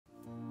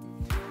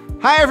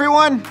Hi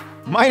everyone,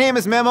 my name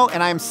is Memo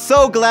and I am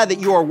so glad that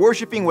you are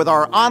worshiping with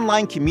our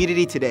online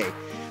community today.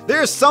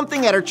 There is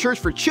something at our church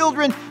for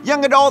children,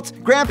 young adults,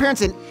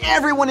 grandparents, and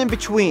everyone in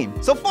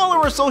between. So follow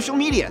our social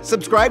media,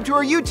 subscribe to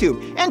our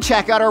YouTube, and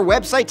check out our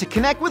website to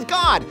connect with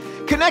God,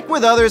 connect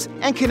with others,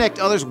 and connect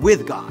others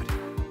with God.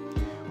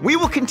 We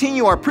will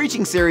continue our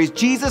preaching series,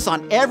 Jesus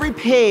on Every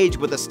Page,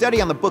 with a study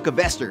on the book of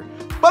Esther.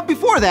 But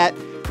before that,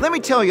 let me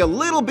tell you a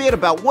little bit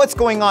about what's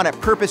going on at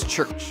Purpose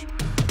Church.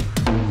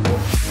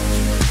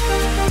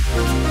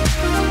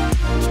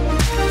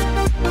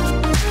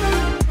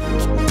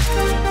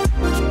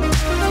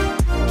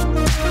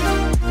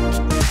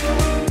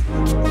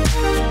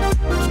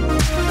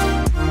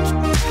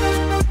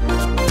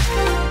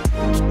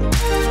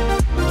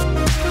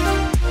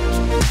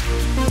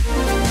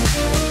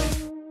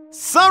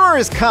 Summer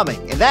is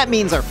coming, and that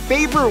means our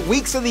favorite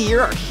weeks of the year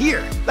are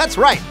here. That's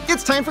right,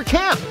 it's time for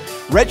camp.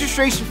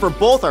 Registration for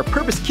both our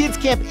Purpose Kids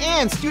Camp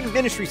and Student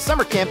Ministry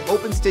Summer Camp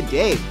opens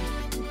today.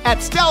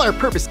 At Stellar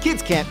Purpose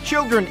Kids Camp,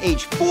 children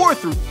age 4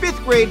 through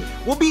 5th grade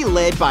will be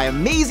led by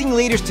amazing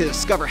leaders to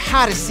discover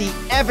how to see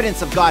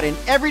evidence of God in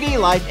everyday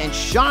life and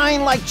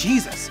shine like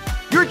Jesus.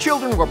 Your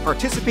children will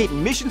participate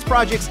in missions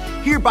projects,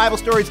 hear Bible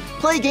stories,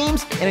 play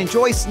games, and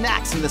enjoy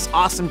snacks in this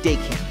awesome day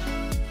camp.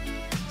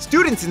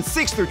 Students in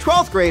 6th through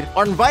 12th grade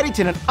are invited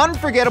to an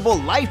unforgettable,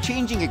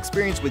 life-changing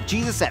experience with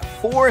Jesus at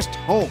Forest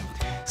Home.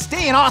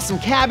 Stay in awesome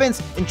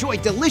cabins, enjoy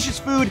delicious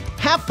food,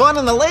 have fun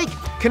on the lake,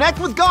 connect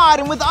with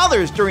God and with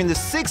others during the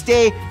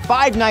 6-day,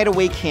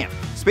 5-night-away camp.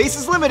 Space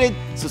is limited,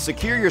 so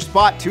secure your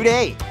spot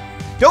today.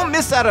 Don't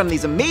miss out on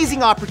these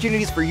amazing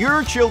opportunities for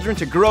your children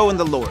to grow in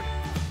the Lord.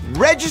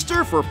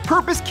 Register for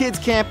Purpose Kids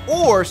Camp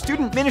or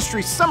Student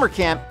Ministry Summer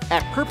Camp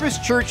at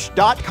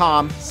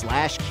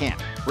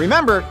purposechurch.com/camp.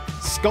 Remember,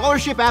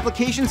 scholarship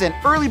applications and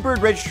early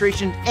bird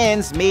registration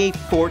ends May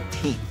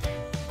 14th.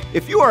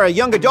 If you are a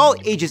young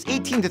adult ages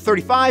 18 to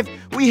 35,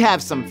 we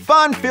have some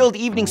fun-filled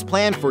evenings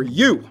planned for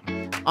you.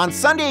 On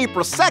Sunday,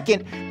 April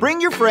 2nd, bring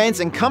your friends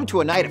and come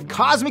to a night of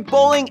cosmic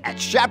bowling at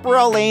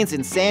Chaparral Lanes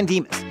in San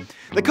Dimas.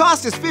 The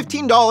cost is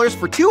 $15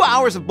 for 2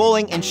 hours of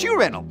bowling and shoe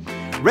rental.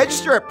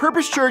 Register at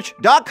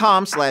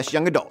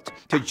purposechurch.com/youngadult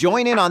to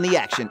join in on the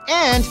action.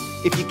 And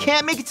if you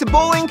can't make it to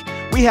bowling,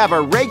 we have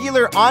our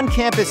regular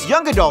on-campus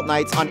young adult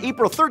nights on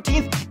April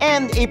 13th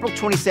and April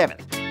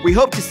 27th. We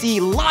hope to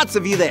see lots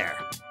of you there.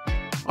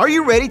 Are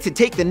you ready to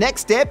take the next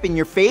step in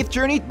your faith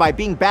journey by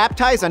being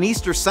baptized on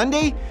Easter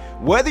Sunday?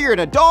 Whether you're an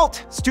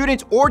adult,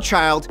 student, or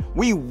child,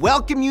 we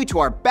welcome you to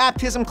our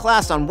baptism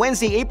class on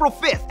Wednesday, April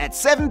 5th at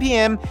 7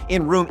 p.m.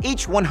 in room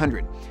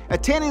H100.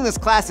 Attending this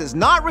class is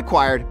not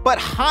required, but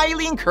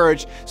highly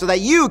encouraged so that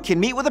you can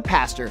meet with a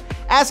pastor,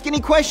 ask any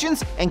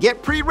questions, and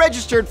get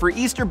pre-registered for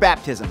Easter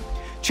baptism.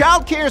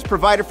 Childcare is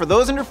provided for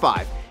those under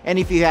 5, and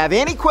if you have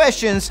any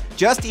questions,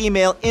 just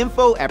email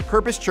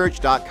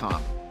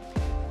info@purposechurch.com.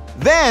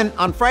 Then,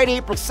 on Friday,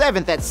 April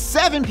 7th at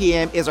 7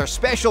 p.m. is our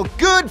special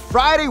Good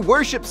Friday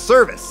worship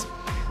service.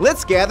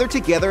 Let's gather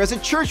together as a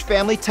church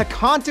family to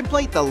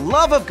contemplate the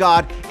love of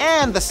God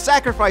and the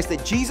sacrifice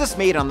that Jesus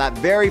made on that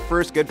very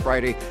first Good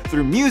Friday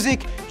through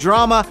music,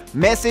 drama,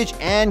 message,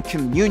 and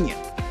communion.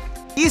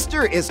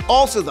 Easter is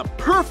also the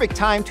perfect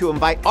time to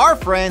invite our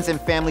friends and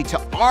family to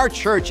our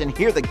church and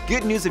hear the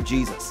good news of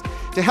Jesus.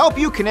 To help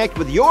you connect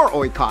with your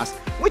oikos,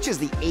 which is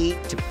the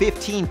 8 to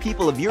 15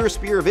 people of your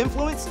sphere of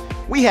influence,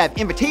 we have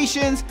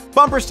invitations,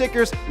 bumper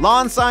stickers,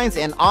 lawn signs,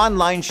 and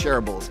online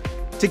shareables.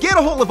 To get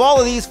a hold of all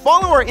of these,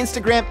 follow our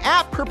Instagram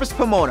at Purpose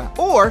Pomona,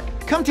 or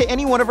come to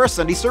any one of our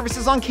Sunday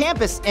services on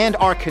campus, and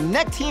our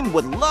Connect team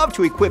would love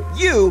to equip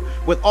you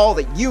with all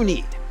that you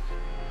need.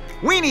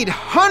 We need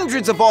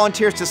hundreds of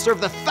volunteers to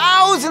serve the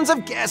thousands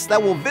of guests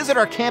that will visit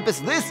our campus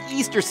this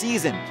Easter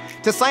season.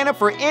 To sign up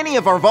for any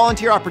of our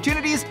volunteer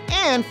opportunities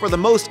and for the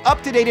most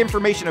up-to-date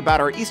information about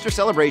our Easter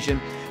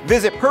celebration,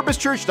 visit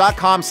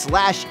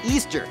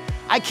purposechurch.com/Easter.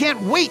 I can't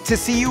wait to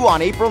see you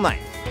on April 9th.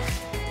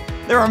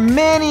 There are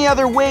many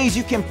other ways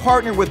you can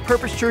partner with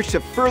Purpose Church to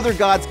further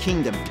God's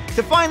kingdom.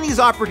 To find these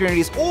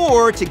opportunities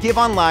or to give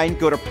online,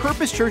 go to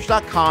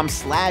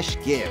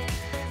purposechurch.com/give.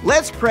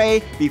 Let's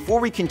pray before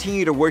we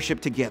continue to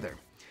worship together.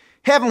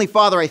 Heavenly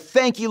Father, I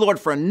thank you, Lord,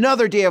 for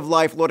another day of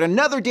life, Lord,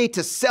 another day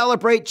to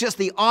celebrate just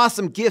the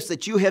awesome gifts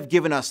that you have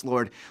given us,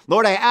 Lord.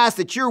 Lord, I ask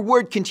that your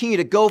word continue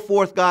to go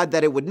forth, God,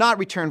 that it would not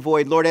return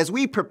void, Lord, as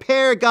we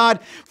prepare, God,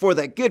 for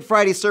the Good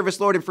Friday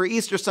service, Lord, and for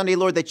Easter Sunday,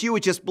 Lord, that you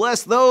would just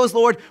bless those,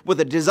 Lord, with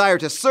a desire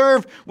to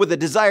serve, with a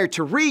desire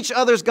to reach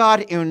others,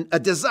 God, and a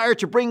desire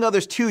to bring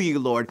others to you,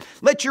 Lord.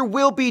 Let your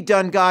will be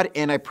done, God,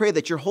 and I pray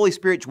that your Holy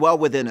Spirit dwell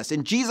within us.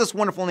 In Jesus'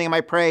 wonderful name I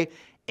pray,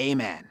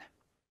 amen.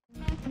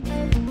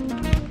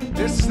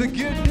 This is the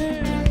good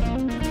news.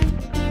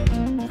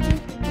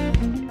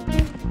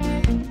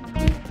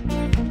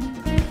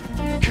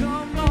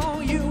 Come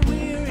on, you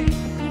weary.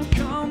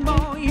 Come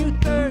on, you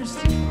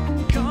thirsty.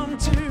 Come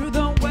to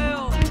the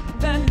well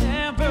that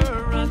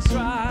never runs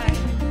dry.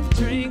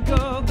 Drink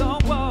of the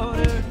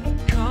water.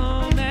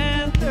 Come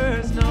and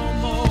thirst no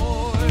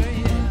more.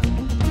 Yeah.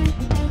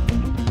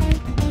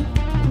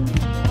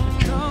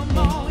 Come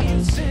on,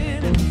 you sin.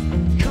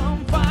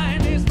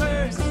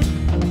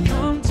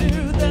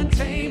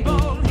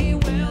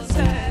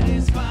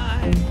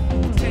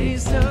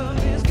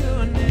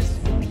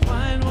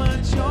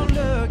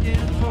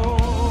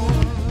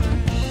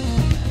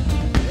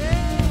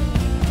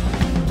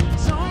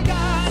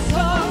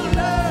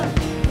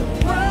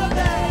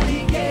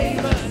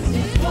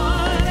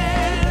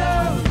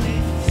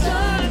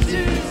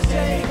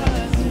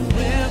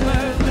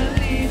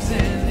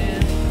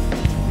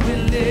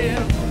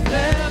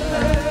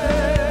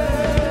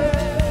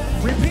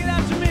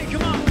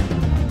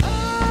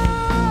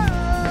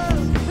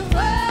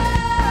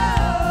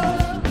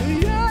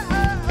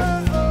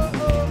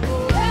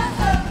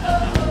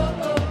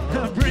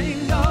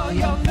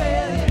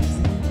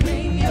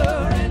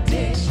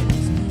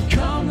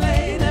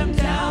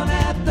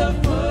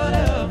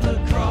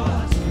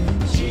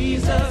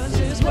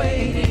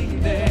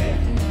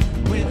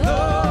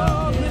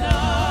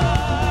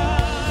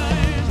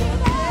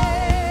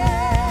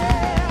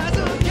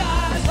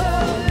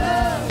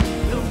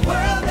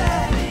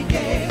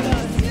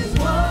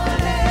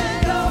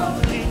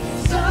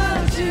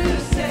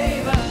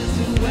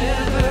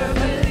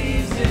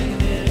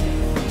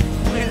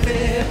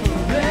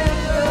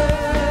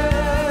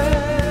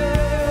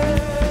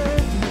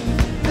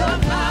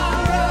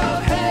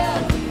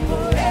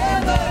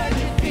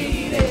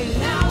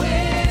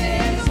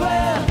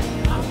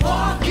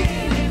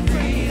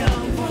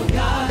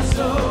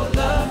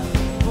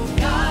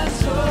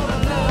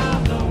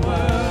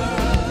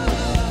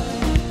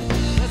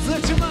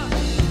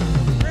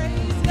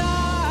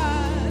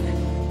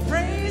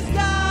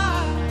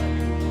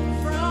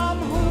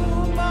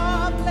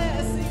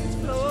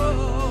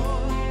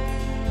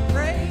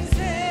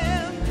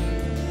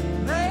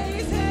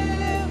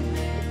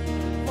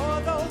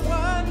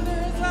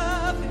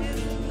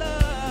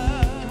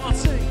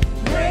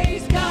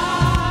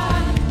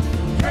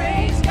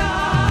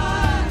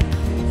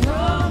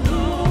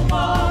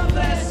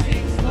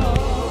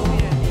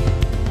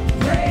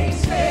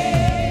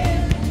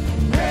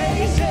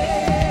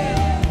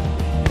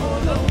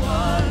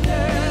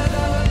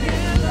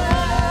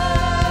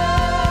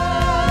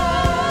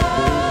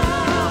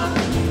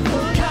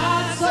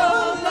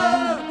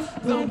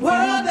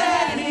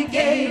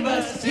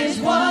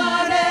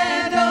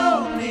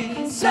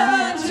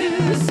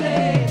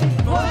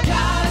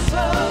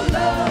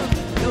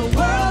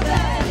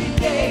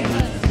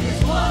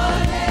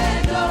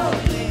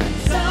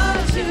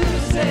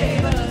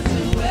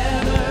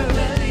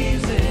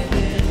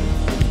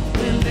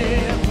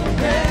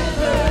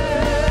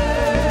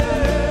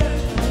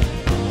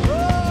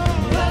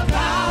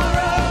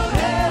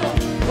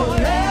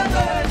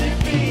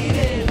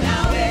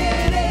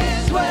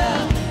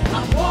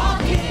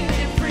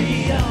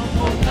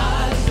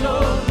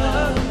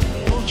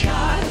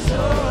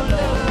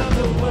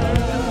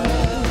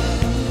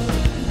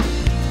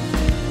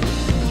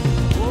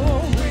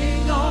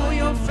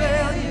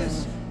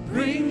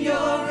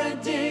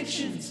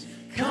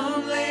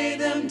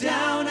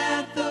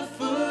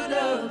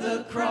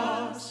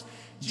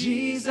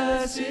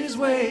 Jesus is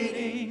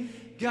waiting.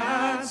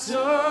 God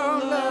so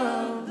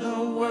loved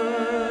the world.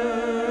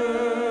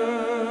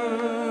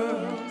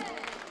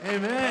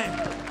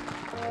 Amen.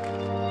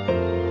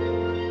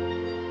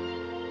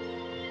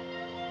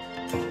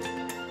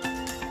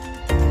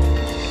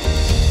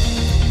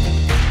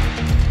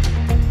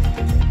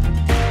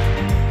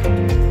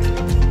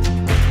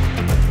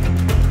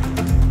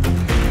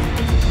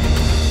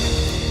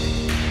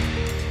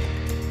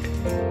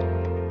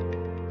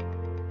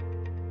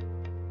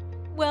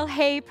 Well,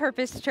 hey,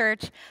 Purpose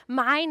Church.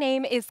 My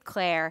name is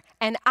Claire,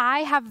 and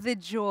I have the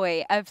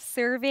joy of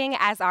serving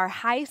as our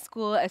high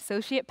school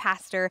associate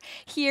pastor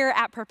here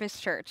at Purpose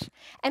Church.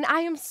 And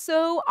I am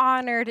so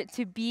honored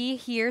to be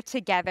here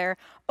together,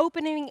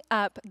 opening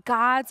up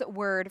God's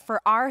Word for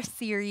our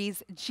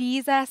series,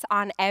 Jesus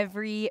on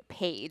Every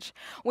Page,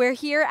 where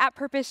here at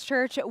Purpose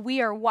Church, we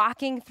are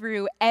walking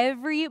through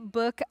every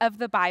book of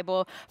the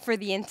Bible for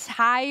the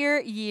entire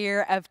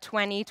year of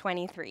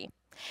 2023.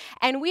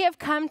 And we have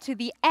come to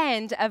the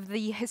end of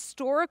the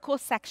historical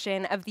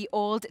section of the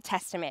Old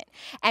Testament,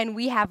 and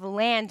we have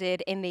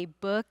landed in the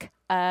book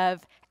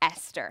of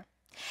Esther.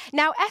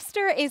 Now,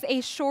 Esther is a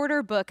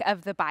shorter book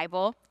of the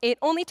Bible. It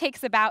only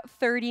takes about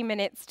 30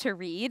 minutes to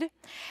read,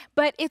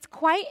 but it's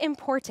quite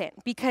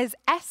important because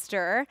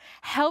Esther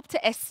helped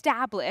to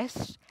establish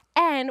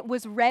and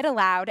was read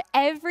aloud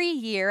every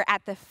year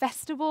at the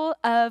Festival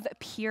of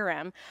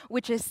Purim,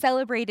 which is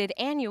celebrated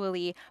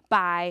annually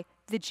by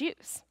the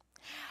Jews.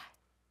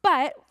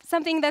 But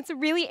something that's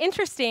really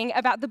interesting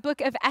about the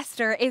book of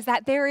Esther is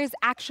that there is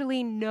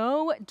actually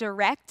no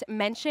direct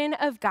mention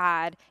of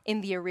God in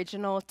the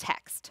original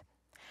text.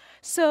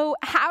 So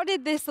how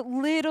did this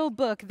little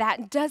book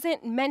that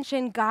doesn't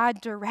mention God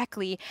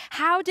directly,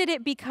 how did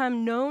it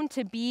become known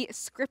to be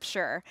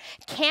scripture,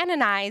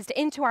 canonized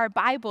into our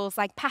Bibles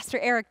like Pastor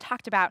Eric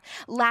talked about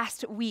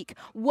last week?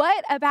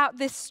 What about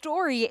this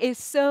story is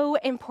so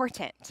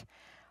important?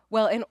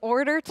 Well, in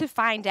order to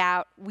find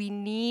out, we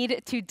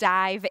need to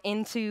dive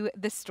into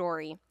the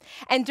story.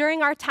 And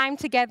during our time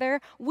together,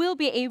 we'll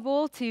be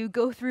able to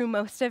go through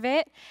most of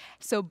it.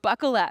 So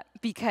buckle up,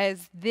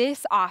 because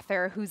this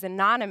author, who's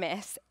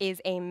anonymous,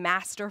 is a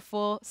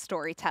masterful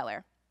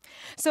storyteller.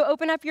 So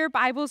open up your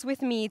Bibles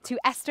with me to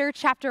Esther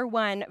chapter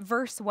 1,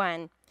 verse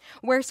 1.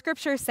 Where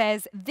scripture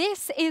says,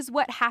 "This is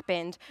what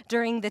happened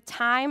during the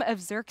time of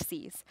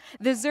Xerxes,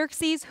 the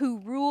Xerxes who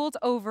ruled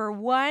over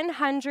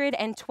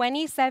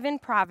 127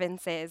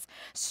 provinces,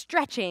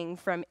 stretching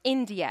from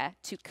India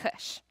to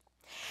Kush."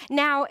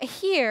 Now,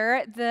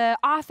 here, the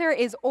author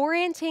is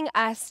orienting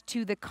us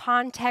to the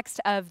context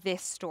of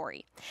this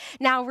story.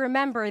 Now,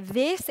 remember,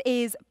 this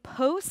is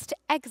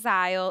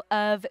post-exile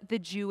of the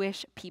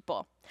Jewish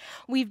people.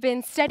 We've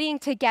been studying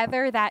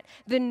together that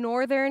the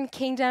northern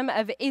kingdom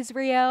of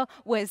Israel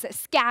was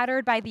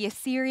scattered by the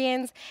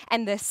Assyrians,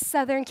 and the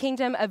southern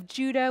kingdom of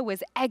Judah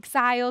was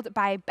exiled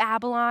by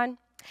Babylon.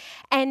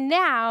 And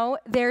now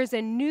there's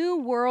a new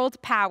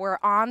world power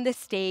on the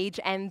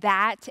stage, and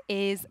that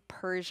is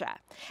Persia.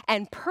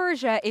 And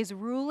Persia is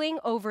ruling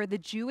over the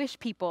Jewish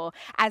people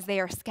as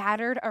they are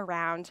scattered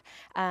around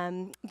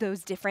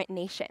those different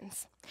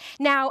nations.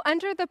 Now,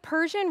 under the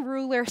Persian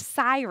ruler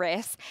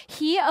Cyrus,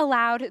 he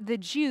allowed the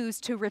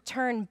Jews to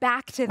return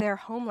back to their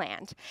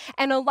homeland.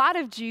 And a lot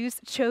of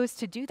Jews chose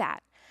to do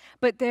that.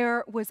 But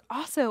there was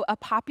also a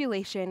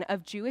population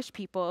of Jewish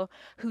people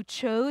who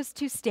chose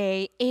to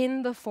stay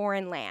in the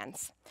foreign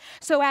lands.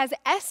 So as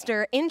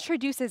Esther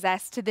introduces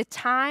us to the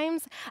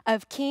times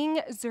of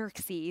King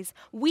Xerxes,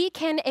 we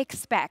can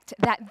expect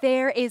that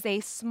there is a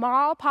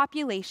small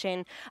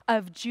population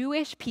of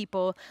Jewish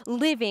people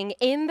living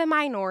in the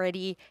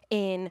minority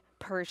in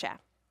Persia.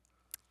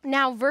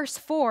 Now, verse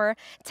 4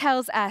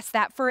 tells us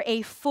that for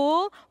a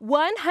full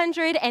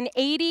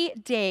 180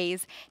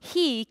 days,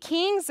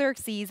 King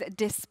Xerxes,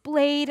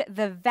 displayed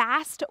the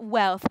vast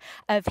wealth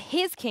of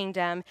his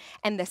kingdom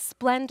and the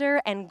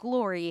splendor and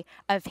glory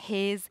of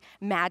his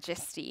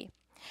majesty.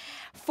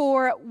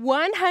 For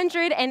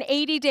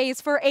 180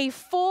 days, for a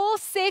full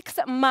 6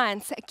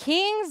 months,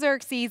 King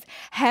Xerxes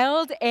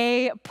held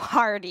a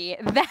party.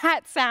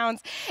 That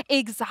sounds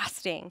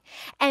exhausting.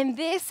 And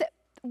this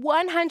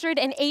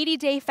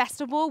 180-day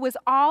festival was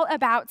all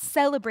about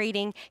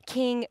celebrating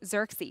King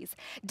Xerxes,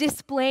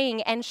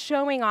 displaying and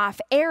showing off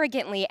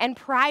arrogantly and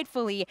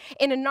pridefully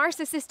in a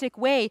narcissistic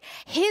way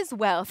his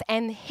wealth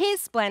and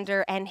his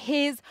splendor and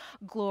his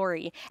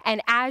glory.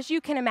 And as you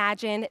can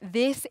imagine,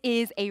 this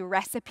is a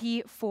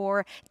recipe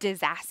for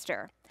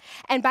disaster.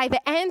 And by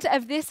the end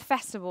of this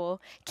festival,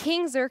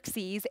 King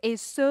Xerxes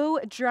is so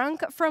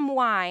drunk from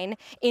wine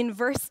in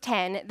verse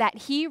 10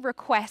 that he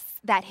requests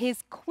that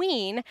his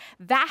queen,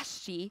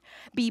 Vashti,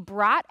 be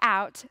brought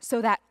out so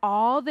that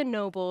all the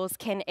nobles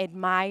can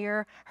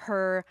admire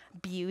her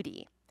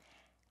beauty.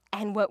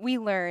 And what we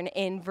learn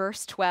in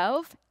verse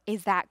 12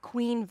 is that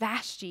Queen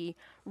Vashti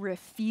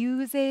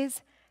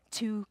refuses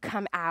to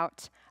come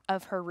out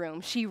of her room.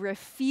 She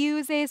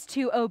refuses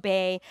to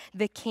obey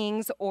the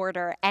king's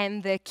order,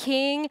 and the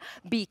king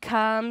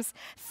becomes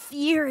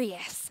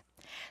furious.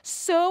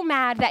 So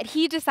mad that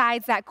he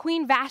decides that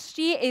Queen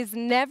Vashti is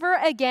never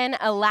again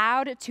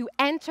allowed to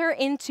enter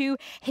into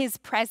his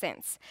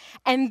presence.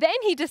 And then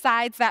he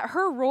decides that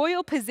her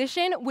royal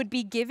position would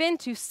be given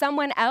to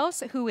someone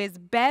else who is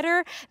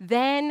better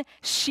than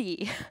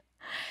she.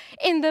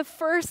 In the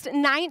first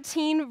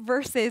 19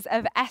 verses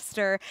of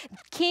Esther,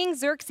 King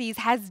Xerxes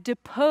has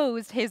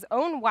deposed his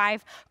own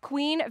wife,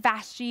 Queen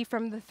Vashti,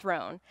 from the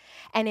throne,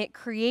 and it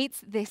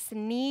creates this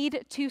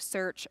need to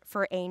search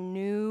for a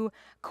new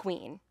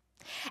queen.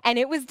 And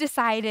it was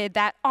decided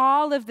that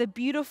all of the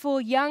beautiful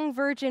young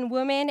virgin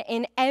women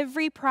in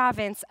every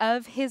province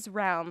of his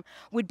realm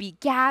would be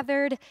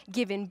gathered,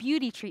 given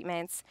beauty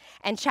treatments.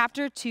 And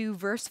chapter 2,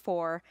 verse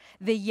 4,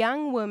 the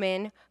young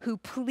woman who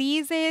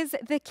pleases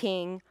the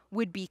king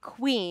would be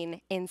queen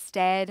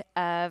instead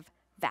of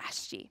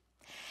Vashti.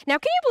 Now,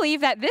 can you believe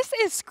that this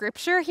is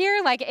scripture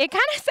here? Like, it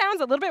kind of sounds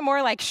a little bit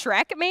more like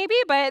Shrek maybe,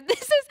 but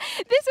this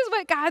is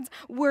what God's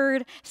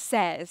word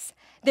says.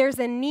 There's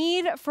a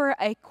need for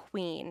a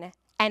queen,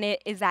 and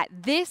it is at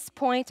this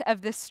point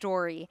of the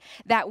story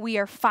that we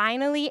are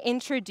finally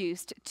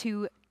introduced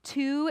to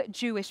two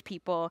Jewish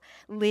people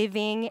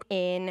living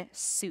in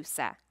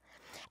Susa.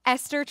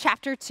 Esther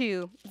chapter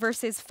 2,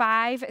 verses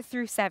 5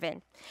 through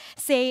 7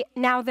 say,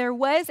 "Now there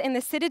was in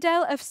the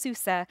citadel of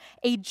Susa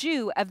a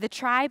Jew of the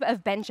tribe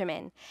of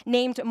Benjamin,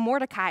 named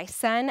Mordecai,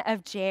 son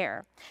of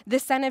Jair, the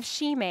son of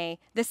Shimei,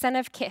 the son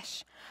of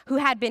Kish, who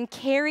had been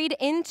carried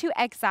into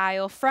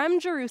exile from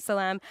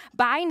Jerusalem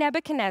by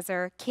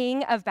Nebuchadnezzar,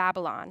 king of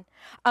Babylon,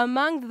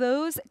 among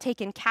those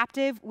taken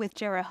captive with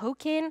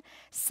Jehoiakim,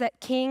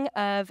 king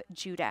of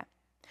Judah.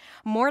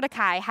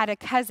 Mordecai had a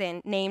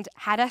cousin named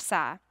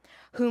Hadassah,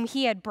 whom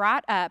he had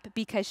brought up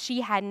because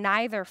she had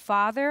neither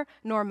father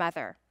nor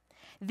mother.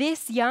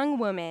 This young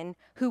woman,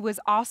 who was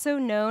also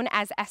known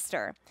as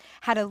Esther,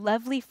 had a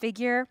lovely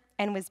figure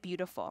and was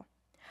beautiful.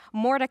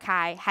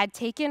 Mordecai had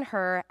taken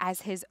her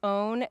as his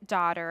own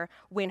daughter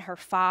when her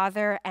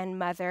father and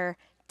mother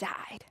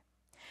died."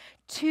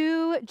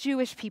 Two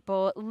Jewish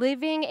people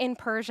living in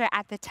Persia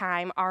at the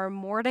time are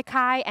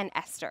Mordecai and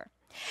Esther.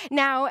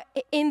 Now,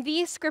 in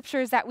these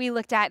scriptures that we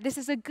looked at, this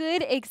is a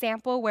good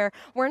example where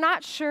we're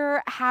not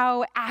sure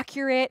how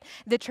accurate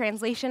the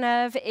translation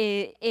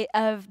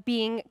of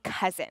being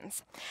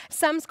cousins.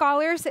 Some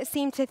scholars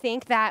seem to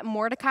think that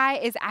Mordecai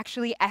is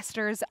actually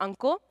Esther's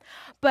uncle,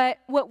 but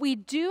what we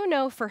do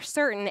know for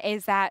certain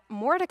is that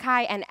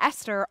Mordecai and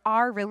Esther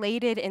are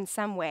related in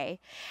some way.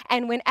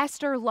 And when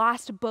Esther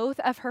lost both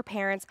of her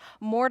parents,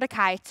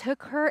 Mordecai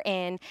took her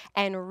in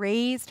and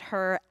raised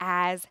her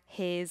as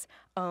his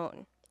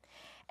own.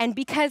 And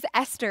because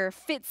Esther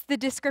fits the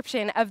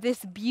description of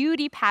this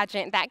beauty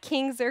pageant that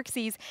King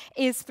Xerxes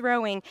is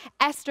throwing,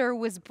 Esther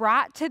was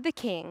brought to the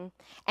king,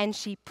 and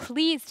she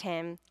pleased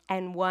him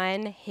and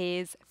won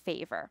his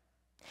favor.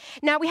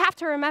 Now, we have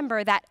to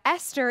remember that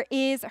Esther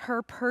is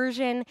her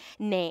Persian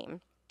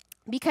name,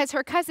 because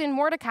her cousin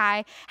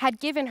Mordecai had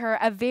given her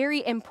a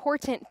very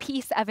important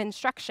piece of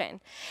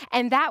instruction,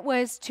 and that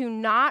was to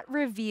not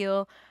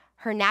reveal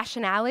her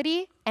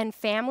nationality and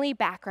family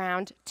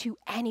background to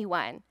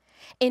anyone.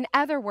 In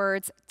other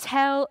words,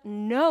 tell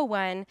no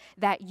one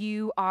that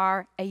you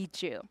are a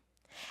Jew.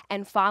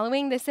 And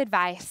following this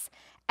advice,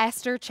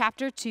 Esther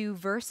chapter 2,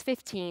 verse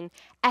 15,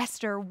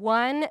 Esther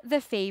won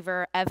the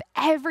favor of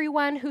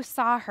everyone who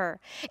saw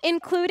her,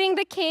 including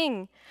the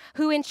king,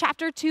 who in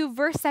chapter 2,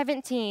 verse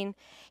 17,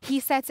 he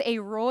sets a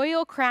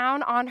royal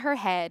crown on her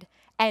head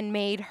and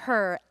made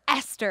her,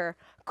 Esther,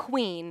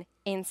 queen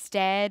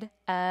instead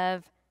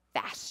of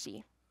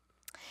Vashti.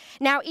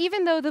 Now,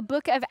 even though the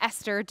book of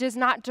Esther does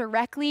not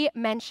directly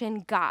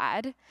mention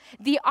God,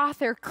 the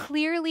author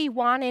clearly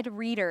wanted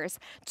readers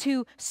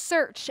to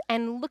search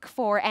and look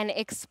for and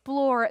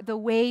explore the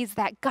ways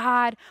that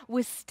God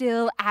was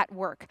still at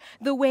work,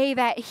 the way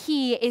that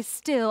he is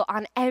still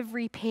on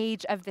every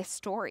page of this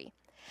story.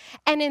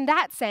 And in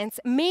that sense,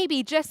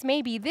 maybe, just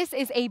maybe, this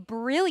is a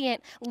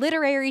brilliant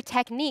literary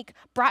technique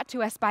brought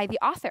to us by the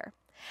author.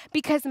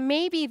 Because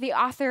maybe the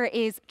author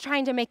is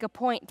trying to make a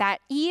point that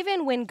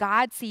even when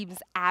God seems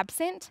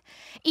absent,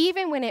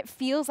 even when it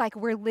feels like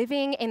we're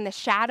living in the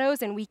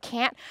shadows and we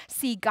can't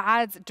see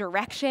God's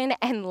direction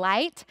and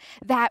light,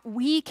 that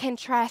we can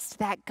trust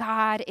that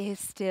God is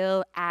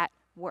still at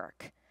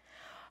work.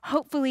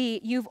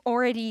 Hopefully, you've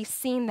already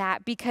seen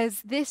that,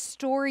 because this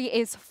story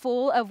is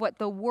full of what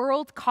the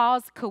world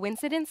calls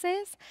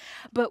coincidences,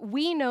 but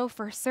we know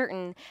for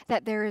certain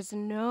that there is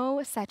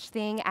no such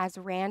thing as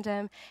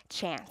random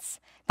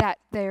chance, that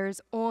there's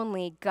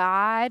only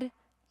God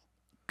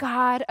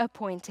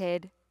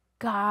appointed,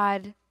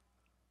 God's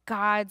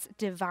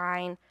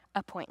divine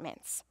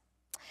appointments.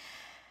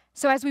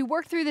 So as we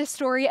work through this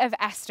story of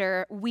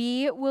Esther,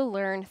 we will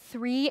learn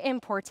three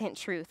important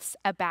truths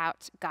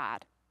about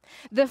God.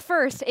 The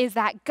first is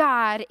that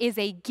God is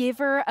a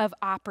giver of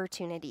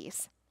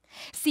opportunities.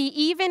 See,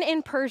 even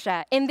in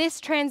Persia, in this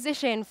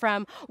transition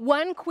from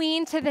one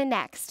queen to the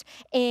next,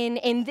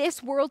 in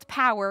this world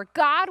power,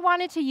 God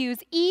wanted to use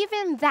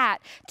even that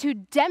to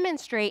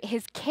demonstrate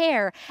his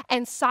care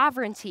and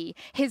sovereignty,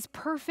 his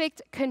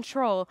perfect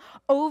control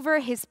over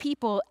his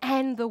people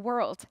and the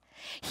world.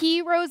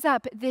 He rose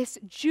up this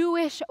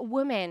Jewish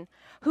woman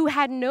who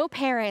had no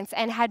parents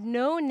and had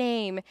no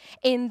name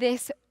in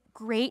this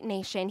great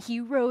nation. He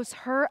rose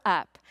her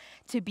up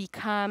to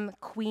become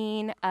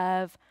queen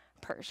of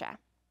Persia.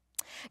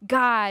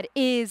 God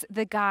is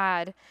the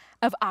God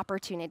of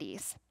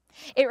opportunities.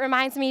 It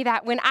reminds me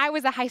that when I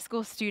was a high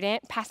school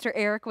student, Pastor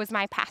Eric was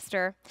my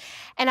pastor,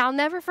 and I'll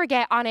never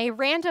forget on a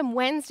random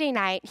Wednesday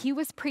night, he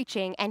was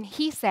preaching and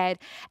he said,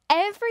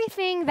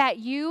 everything that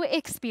you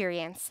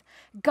experience,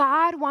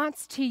 God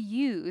wants to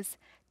use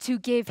to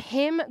give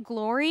him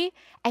glory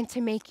and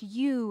to make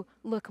you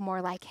look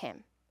more like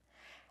him.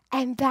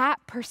 And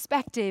that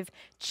perspective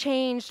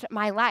changed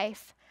my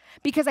life,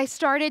 because I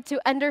started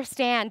to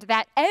understand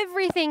that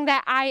everything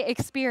that I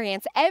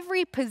experience,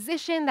 every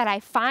position that I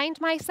find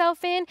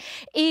myself in,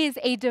 is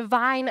a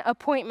divine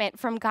appointment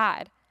from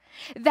God.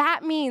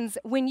 That means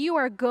when you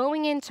are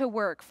going into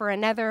work for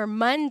another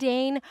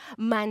mundane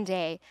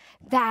Monday,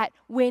 that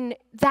when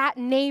that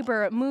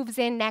neighbor moves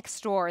in next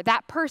door,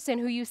 that person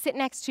who you sit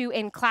next to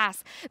in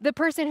class, the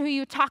person who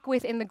you talk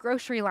with in the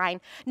grocery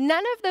line,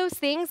 none of those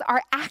things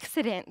are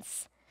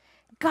accidents.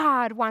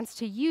 God wants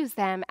to use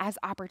them as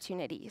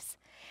opportunities.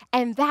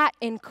 And that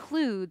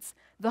includes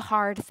the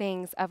hard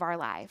things of our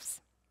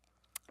lives.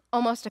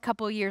 Almost a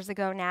couple years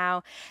ago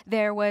now,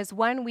 there was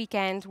one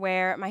weekend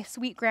where my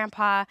sweet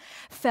grandpa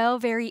fell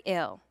very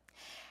ill.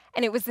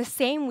 And it was the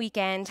same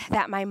weekend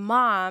that my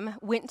mom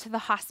went to the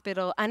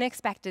hospital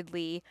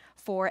unexpectedly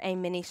for a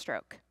mini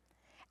stroke.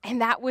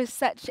 And that was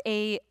such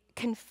a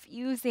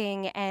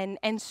confusing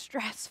and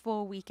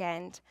stressful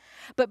weekend.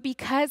 But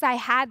because I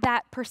had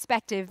that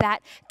perspective,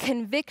 that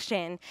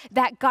conviction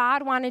that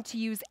God wanted to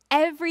use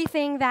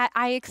everything that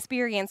I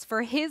experienced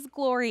for his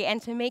glory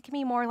and to make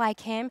me more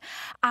like him,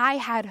 I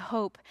had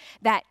hope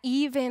that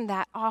even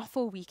that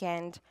awful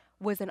weekend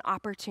was an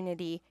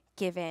opportunity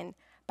given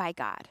by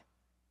God.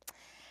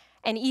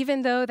 And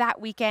even though that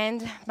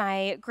weekend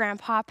my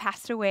grandpa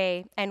passed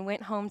away and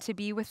went home to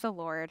be with the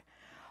Lord,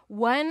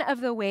 one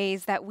of the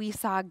ways that we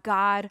saw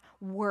God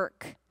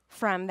work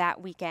from that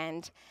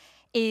weekend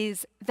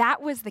is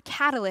that was the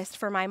catalyst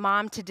for my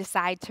mom to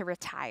decide to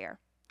retire.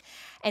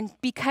 And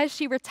because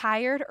she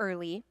retired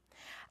early,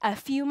 a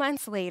few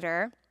months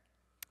later,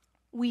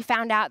 we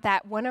found out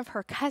that one of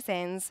her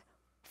cousins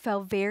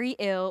fell very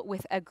ill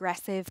with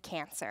aggressive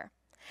cancer.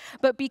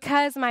 But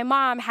because my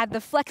mom had the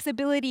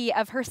flexibility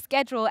of her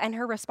schedule and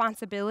her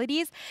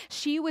responsibilities,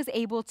 she was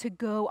able to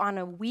go on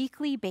a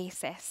weekly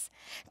basis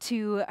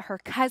to her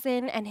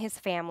cousin and his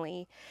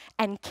family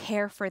and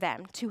care for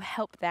them, to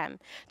help them,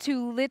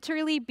 to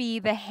literally be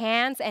the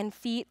hands and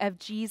feet of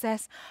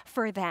Jesus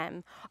for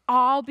them,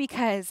 all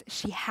because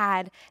she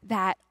had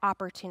that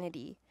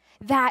opportunity.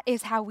 That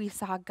is how we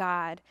saw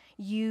God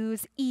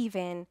use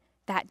even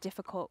that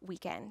difficult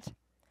weekend.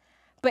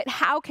 But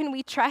how can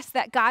we trust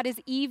that God is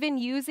even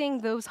using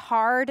those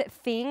hard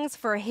things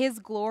for his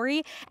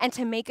glory and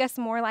to make us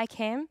more like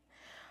him?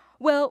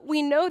 Well,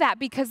 we know that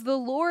because the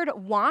Lord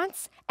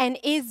wants and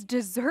is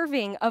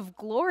deserving of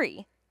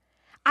glory.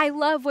 I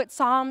love what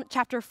Psalm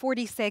chapter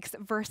 46,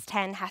 verse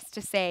 10 has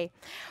to say,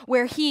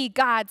 where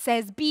God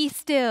says, "Be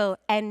still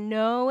and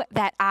know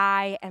that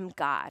I am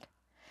God."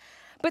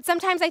 But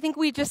sometimes I think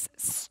we just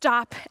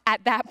stop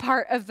at that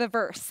part of the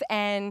verse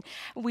and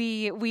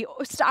we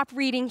stop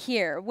reading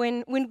here.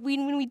 When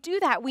we do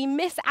that, we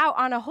miss out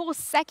on a whole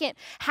second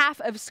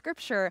half of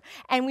Scripture,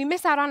 and we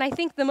miss out on, I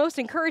think, the most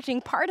encouraging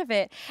part of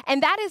it.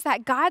 And that is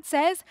that God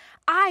says,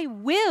 "I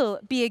will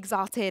be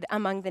exalted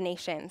among the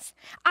nations.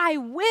 I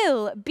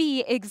will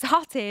be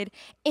exalted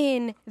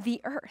in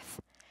the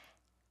earth."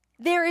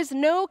 There is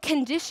no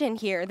condition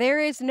here. There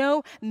is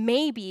no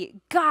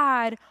maybe.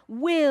 God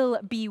will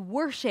be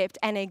worshiped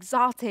and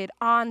exalted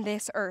on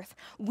this earth.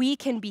 We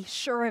can be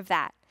sure of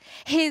that.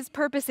 His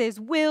purposes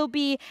will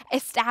be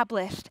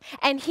established,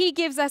 and he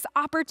gives us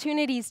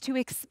opportunities to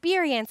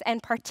experience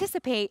and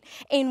participate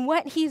in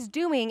what he's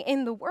doing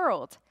in the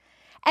world.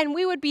 And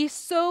we would be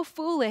so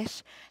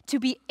foolish to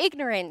be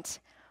ignorant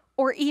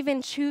or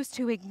even choose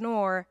to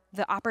ignore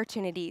the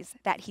opportunities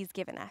that he's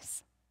given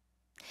us.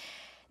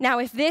 Now,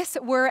 if this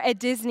were a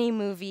Disney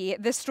movie,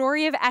 the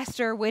story of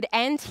Esther would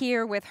end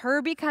here with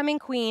her becoming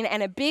queen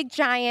and a big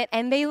giant,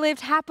 and they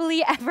lived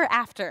happily ever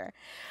after.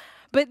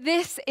 But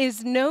this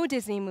is no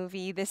Disney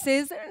movie. This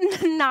is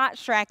not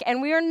Shrek,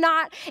 and we are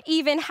not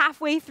even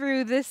halfway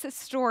through this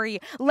story,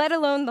 let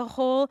alone the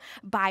whole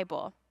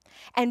Bible.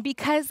 And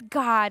because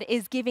God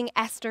is giving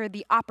Esther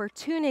the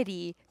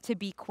opportunity to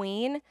be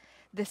queen,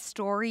 the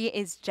story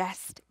is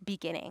just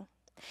beginning.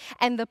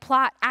 And the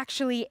plot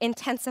actually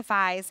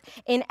intensifies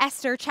in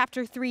Esther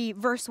chapter 3,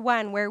 verse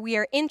 1, where we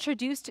are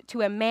introduced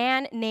to a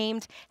man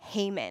named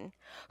Haman,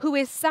 who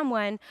is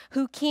someone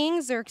who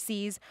King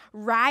Xerxes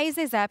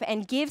rises up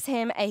and gives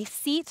him a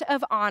seat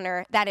of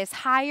honor that is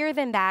higher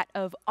than that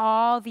of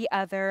all the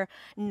other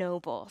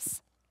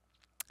nobles.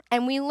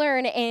 And we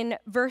learn in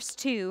verse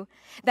 2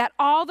 that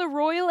all the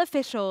royal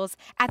officials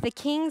at the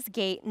king's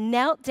gate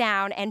knelt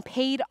down and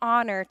paid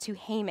honor to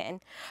Haman,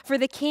 for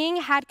the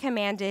king had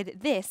commanded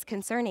this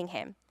concerning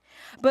him.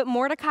 But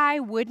Mordecai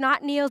would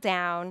not kneel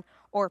down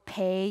or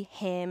pay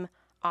him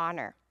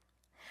honor.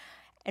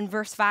 In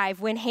verse 5,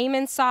 when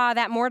Haman saw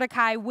that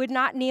Mordecai would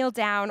not kneel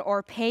down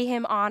or pay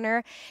him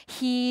honor,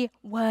 he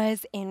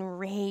was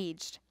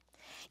enraged.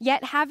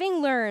 Yet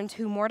having learned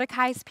who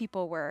Mordecai's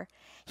people were,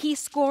 he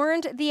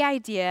scorned the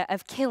idea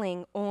of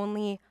killing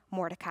only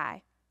Mordecai.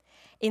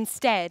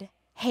 Instead,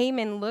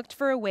 Haman looked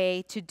for a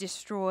way to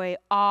destroy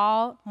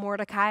all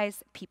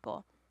Mordecai's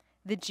people,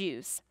 the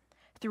Jews,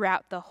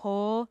 throughout the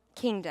whole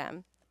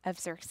kingdom of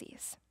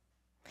Xerxes.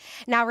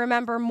 Now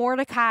remember,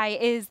 Mordecai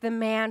is the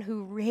man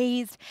who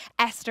raised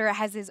Esther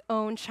as his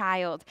own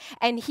child,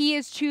 and he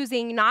is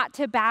choosing not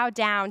to bow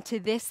down to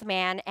this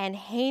man, and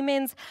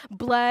Haman's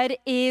blood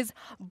is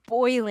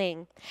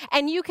boiling.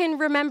 And you can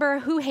remember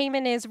who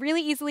Haman is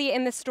really easily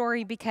in the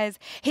story because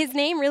his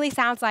name really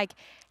sounds like,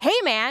 hey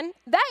man,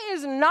 that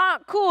is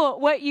not cool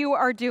what you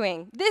are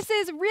doing. This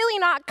is really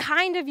not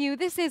kind of you.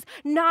 This is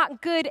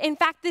not good. In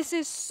fact, this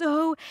is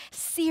so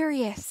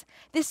serious.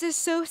 This is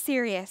so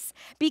serious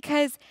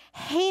because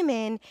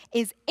Haman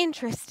is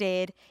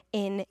interested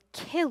in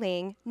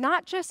killing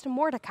not just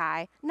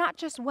Mordecai, not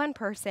just one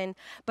person,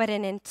 but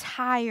an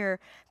entire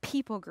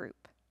people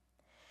group.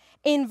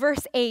 In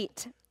verse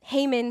 8,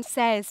 Haman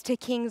says to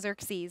King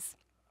Xerxes,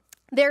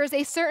 there is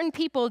a certain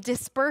people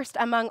dispersed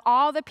among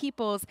all the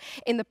peoples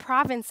in the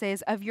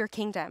provinces of your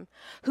kingdom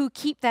who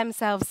keep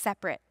themselves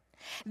separate.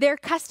 Their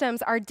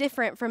customs are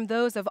different from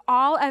those of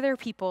all other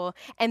people,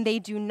 and they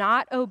do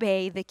not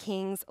obey the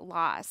king's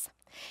laws.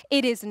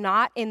 It is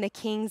not in the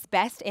king's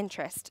best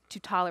interest to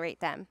tolerate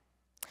them.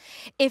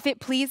 If it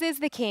pleases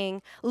the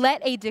king,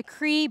 let a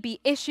decree be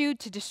issued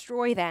to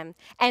destroy them,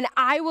 and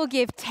I will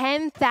give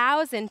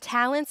 10,000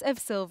 talents of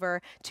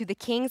silver to the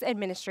king's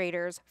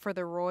administrators for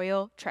the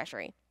royal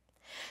treasury.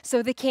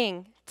 So the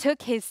king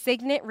took his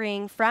signet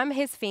ring from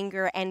his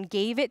finger and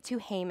gave it to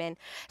Haman,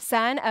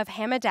 son of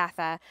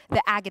Hammedatha,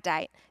 the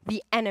Agagite,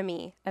 the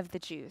enemy of the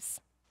Jews.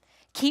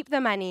 Keep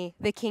the money,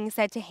 the king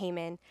said to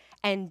Haman,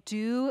 and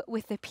do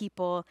with the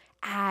people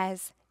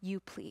as you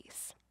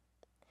please.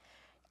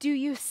 Do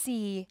you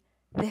see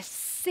the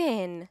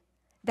sin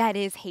that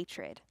is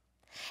hatred?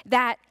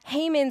 That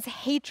Haman's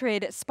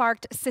hatred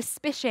sparked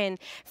suspicion,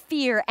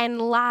 fear,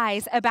 and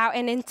lies about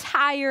an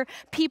entire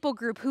people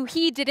group who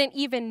he didn't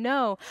even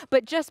know,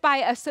 but just by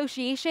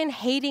association,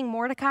 hating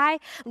Mordecai,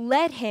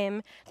 led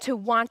him to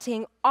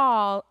wanting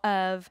all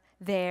of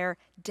their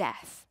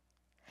death.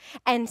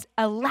 And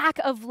a lack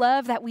of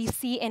love that we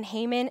see in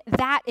Haman,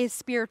 that is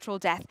spiritual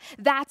death.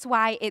 That's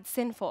why it's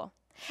sinful.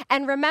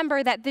 And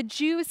remember that the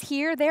Jews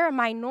here, they're a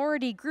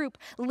minority group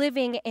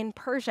living in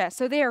Persia,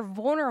 so they are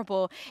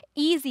vulnerable,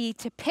 easy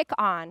to pick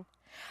on.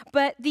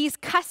 But these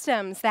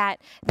customs that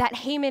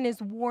Haman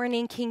is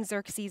warning King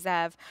Xerxes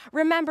of,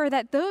 remember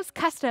that those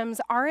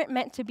customs aren't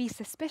meant to be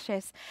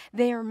suspicious,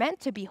 they are meant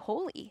to be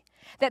holy.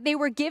 That they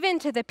were given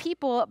to the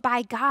people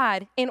by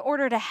God in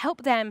order to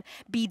help them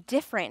be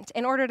different,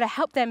 in order to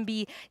help them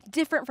be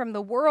different from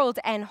the world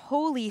and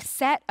holy,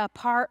 set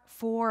apart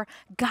for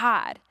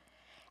God.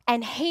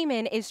 And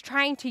Haman is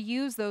trying to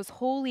use those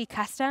holy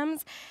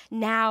customs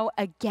now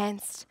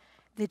against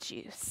the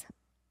Jews.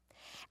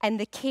 And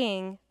the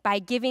king, by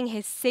giving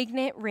his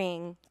signet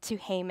ring to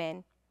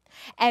Haman,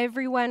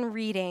 everyone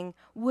reading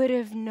would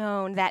have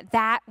known that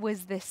that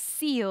was the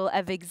seal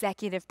of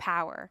executive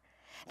power,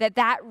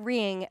 that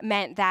ring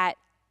meant that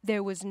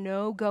there was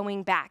no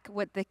going back.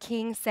 What the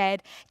king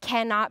said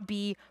cannot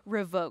be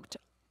revoked.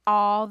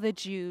 All the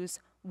Jews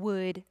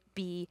would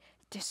be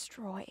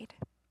destroyed.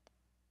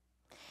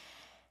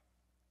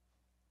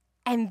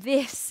 And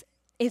this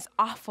is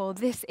awful.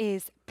 This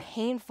is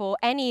painful.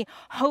 Any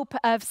hope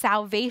of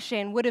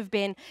salvation would have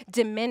been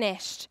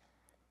diminished.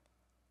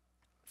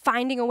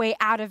 Finding a way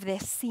out of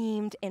this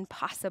seemed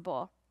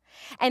impossible.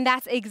 And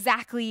that's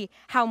exactly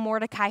how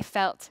Mordecai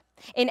felt.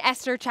 In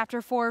Esther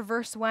chapter 4,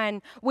 verse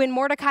 1, when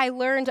Mordecai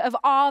learned of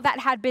all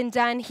that had been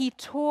done, he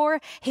tore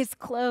his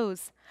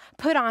clothes,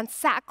 put on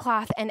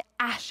sackcloth and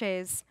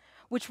ashes,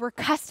 which were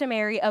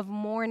customary of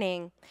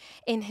mourning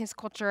in his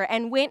culture,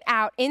 and went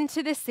out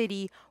into the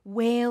city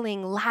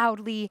wailing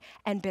loudly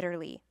and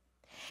bitterly.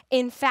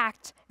 In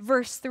fact,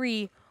 verse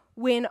 3,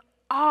 in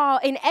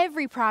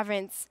every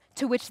province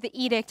to which the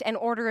edict and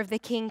order of the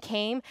king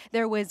came,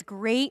 there was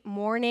great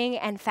mourning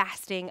and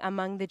fasting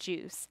among the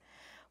Jews.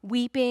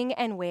 Weeping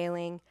and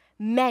wailing,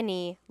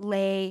 many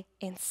lay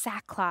in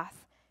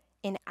sackcloth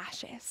in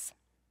ashes.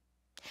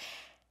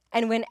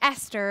 And when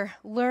Esther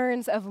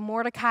learns of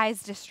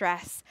Mordecai's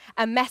distress,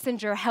 a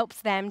messenger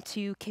helps them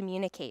to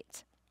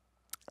communicate.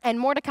 And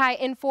Mordecai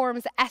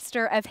informs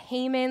Esther of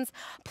Haman's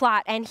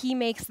plot, and he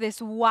makes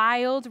this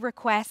wild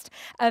request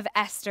of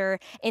Esther.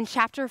 In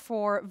chapter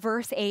 4,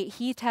 verse 8,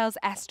 he tells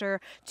Esther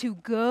to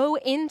go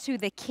into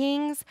the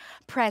king's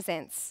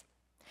presence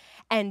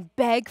and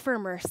beg for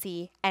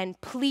mercy and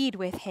plead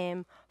with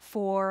him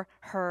for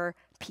her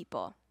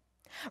people.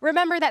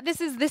 Remember that this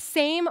is the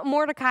same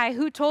Mordecai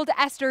who told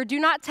Esther, do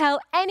not tell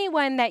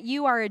anyone that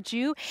you are a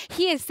Jew.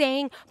 He is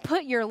saying,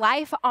 put your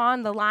life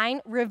on the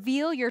line,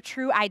 reveal your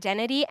true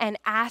identity, and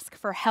ask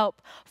for help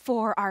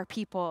for our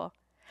people.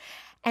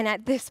 And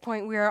at this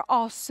point, we are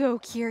all so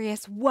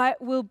curious,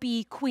 what will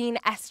be Queen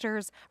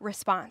Esther's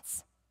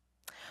response?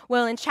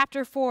 Well, in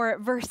chapter 4,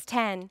 verse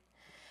 10,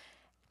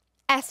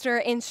 Esther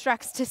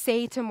instructs to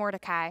say to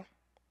Mordecai,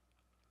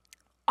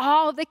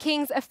 all the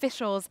king's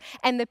officials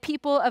and the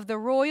people of the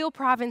royal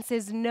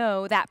provinces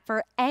know that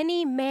for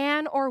any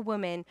man or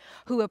woman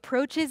who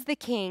approaches the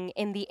king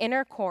in the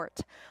inner court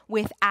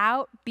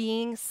without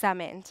being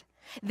summoned,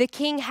 the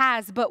king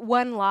has but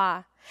one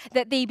law,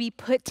 that they be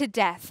put to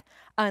death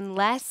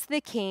unless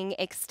the king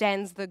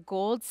extends the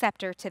gold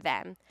scepter to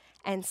them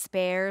and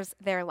spares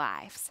their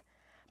lives.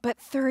 But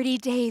 30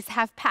 days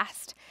have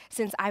passed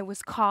since I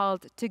was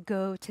called to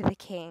go to the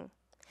king.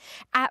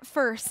 At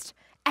first,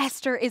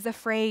 Esther is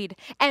afraid,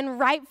 and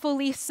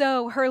rightfully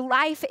so. Her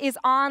life is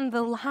on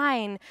the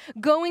line.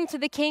 Going to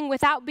the king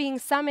without being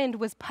summoned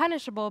was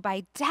punishable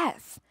by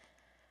death.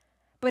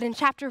 But in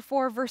chapter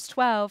 4, verse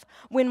 12,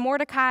 when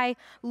Mordecai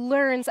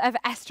learns of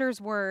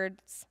Esther's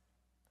words,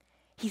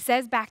 he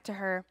says back to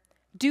her,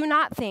 do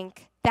not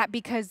think that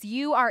because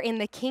you are in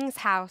the king's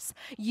house,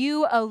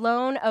 you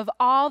alone of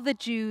all the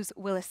Jews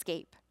will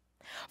escape.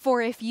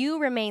 For if you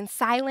remain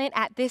silent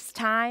at this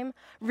time,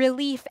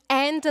 relief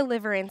and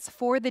deliverance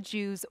for the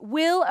Jews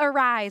will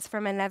arise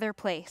from another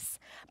place,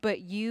 but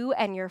you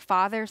and your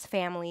father's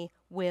family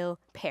will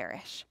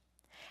perish.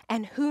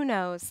 And who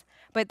knows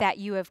but that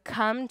you have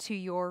come to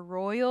your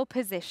royal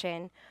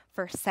position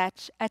for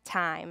such a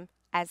time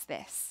as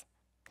this.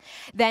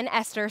 Then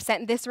Esther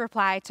sent this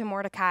reply to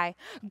Mordecai,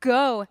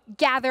 go,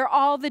 gather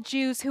all the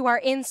Jews who are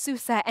in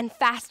Susa and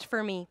fast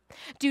for me.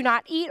 Do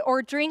not eat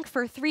or drink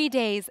for 3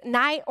 days,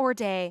 night or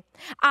day.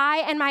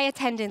 I and my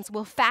attendants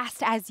will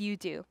fast as you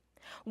do.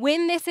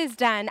 When this is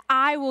done,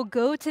 I will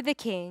go to the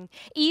king,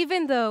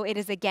 even though it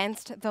is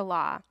against the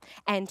law.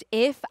 And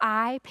if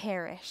I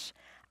perish,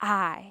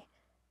 I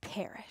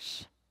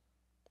perish.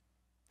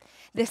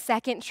 The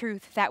second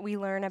truth that we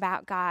learn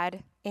about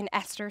God in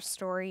Esther's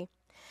story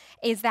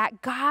is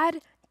that God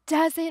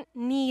doesn't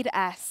need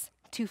us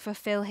to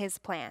fulfill his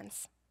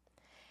plans.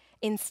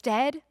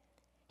 Instead,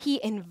 he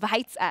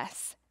invites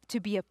us to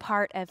be a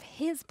part of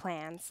his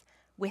plans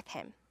with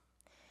him.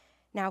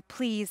 Now,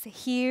 please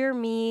hear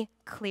me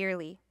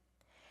clearly.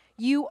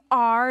 You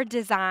are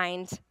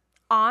designed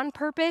on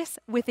purpose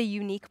with a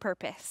unique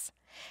purpose.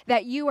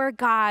 That you are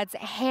God's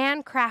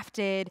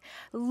handcrafted,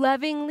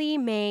 lovingly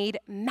made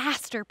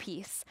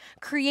masterpiece,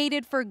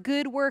 created for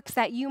good works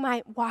that you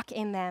might walk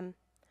in them.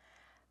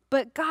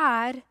 But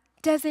God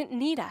doesn't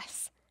need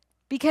us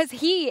because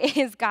he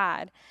is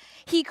God.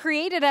 He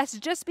created us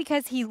just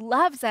because he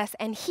loves us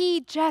and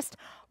he just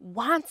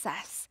wants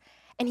us.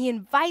 And he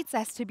invites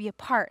us to be a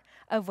part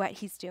of what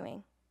he's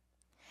doing.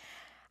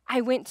 I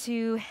went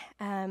to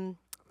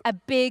a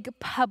big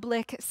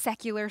public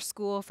secular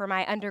school for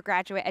my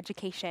undergraduate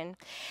education.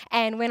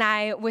 And when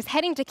I was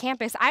heading to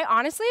campus, I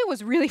honestly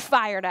was really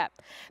fired up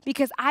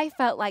because I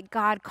felt like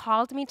God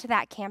called me to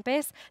that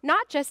campus,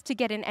 not just to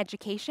get an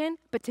education,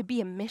 but to be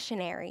a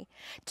missionary,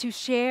 to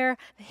share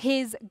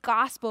his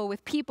gospel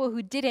with people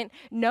who didn't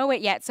know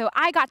it yet. So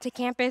I got to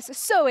campus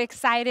so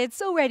excited,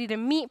 so ready to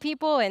meet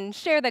people and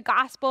share the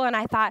gospel. And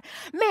I thought,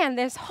 man,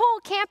 this whole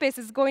campus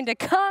is going to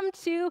come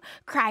to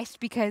Christ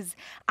because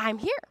I'm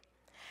here.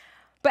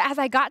 But as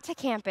I got to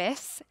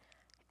campus,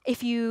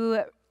 if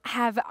you're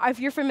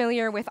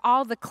familiar with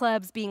all the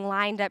clubs being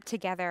lined up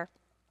together,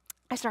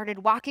 I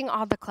started walking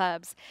all the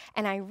clubs,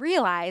 and I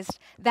realized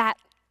that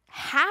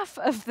half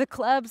of the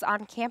clubs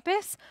on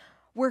campus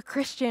were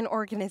Christian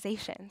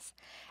organizations,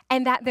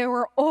 and that there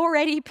were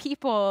already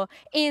people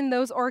in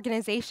those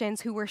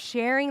organizations who were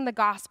sharing the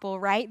gospel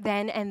right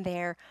then and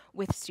there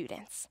with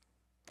students.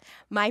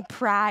 My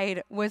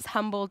pride was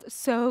humbled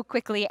so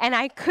quickly, and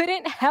I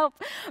couldn't help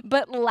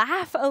but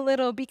laugh a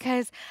little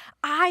because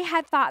I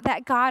had thought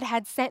that God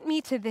had sent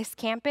me to this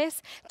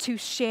campus to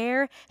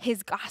share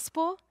his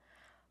gospel.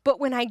 But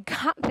when I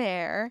got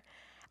there,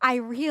 I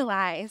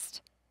realized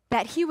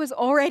that he was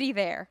already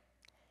there.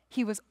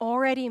 He was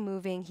already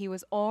moving, he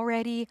was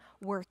already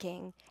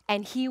working,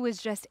 and he was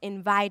just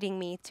inviting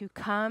me to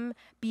come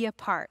be a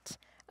part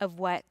of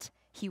what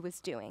he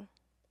was doing.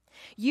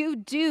 You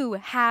do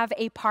have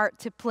a part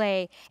to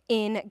play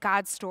in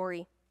God's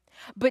story,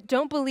 but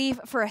don't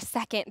believe for a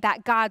second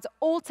that God's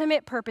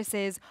ultimate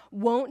purposes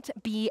won't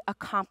be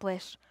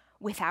accomplished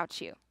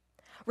without you.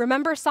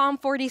 Remember Psalm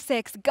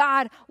 46,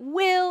 God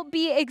will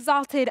be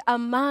exalted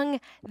among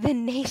the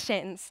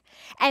nations.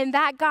 And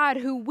that God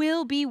who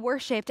will be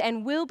worshiped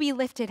and will be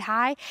lifted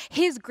high,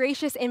 his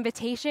gracious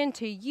invitation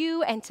to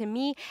you and to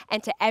me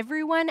and to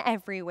everyone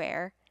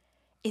everywhere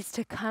is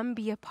to come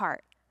be a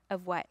part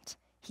of what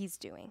he's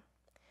doing.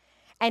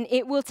 And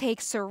it will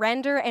take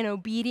surrender and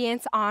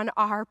obedience on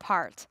our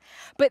part.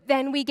 But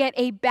then we get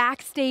a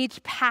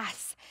backstage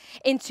pass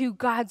into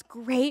God's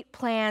great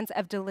plans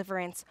of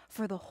deliverance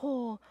for the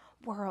whole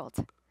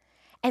world.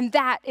 And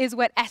that is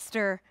what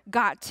Esther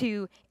got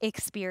to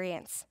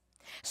experience.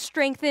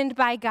 Strengthened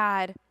by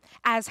God,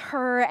 as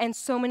her and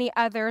so many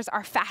others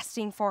are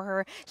fasting for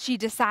her, she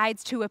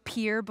decides to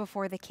appear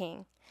before the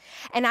king.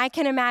 And I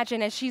can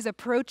imagine as she's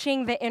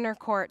approaching the inner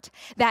court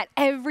that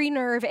every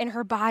nerve in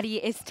her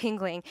body is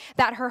tingling,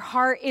 that her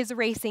heart is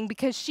racing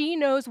because she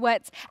knows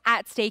what's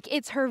at stake.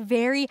 It's her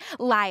very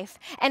life.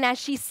 And as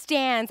she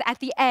stands at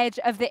the edge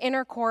of the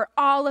inner court,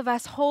 all of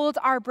us hold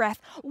our breath,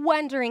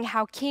 wondering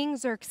how King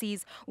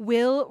Xerxes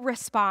will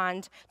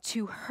respond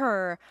to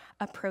her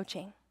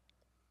approaching.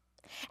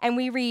 And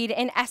we read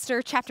in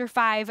Esther chapter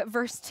 5,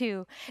 verse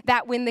 2,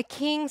 that when the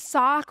king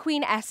saw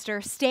Queen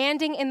Esther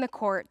standing in the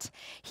court,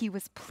 he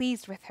was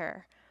pleased with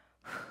her.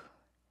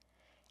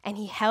 And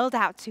he held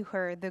out to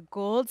her the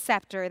gold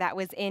scepter that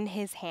was in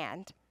his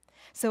hand.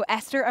 So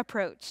Esther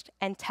approached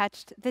and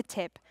touched the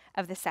tip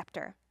of the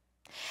scepter.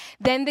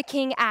 Then the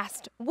king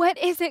asked, "What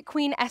is it,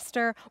 Queen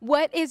Esther?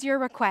 What is your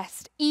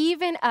request?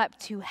 Even up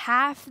to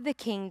half the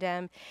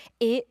kingdom,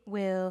 it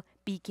will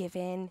be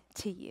given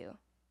to you."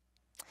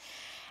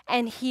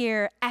 And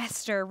here,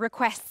 Esther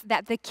requests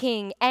that the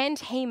king and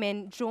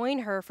Haman join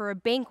her for a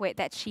banquet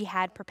that she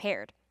had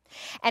prepared.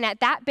 And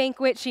at that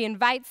banquet, she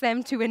invites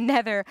them to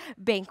another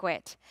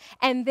banquet.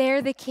 And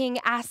there the king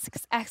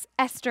asks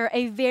Esther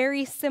a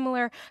very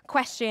similar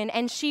question,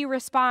 and she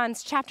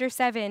responds, chapter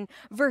 7,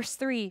 verse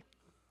 3.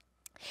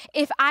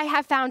 "If I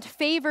have found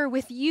favor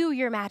with you,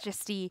 your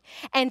majesty,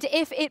 and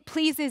if it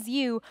pleases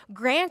you,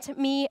 grant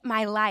me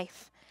my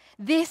life.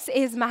 This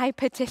is my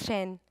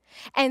petition.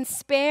 And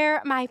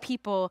spare my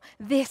people,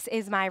 this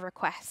is my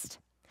request.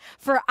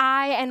 For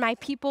I and my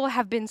people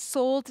have been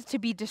sold to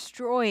be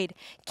destroyed,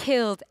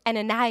 killed, and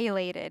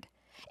annihilated.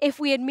 If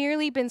we had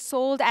merely been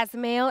sold as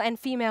male and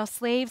female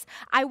slaves,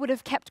 I would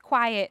have kept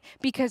quiet,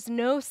 because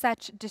no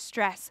such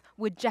distress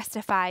would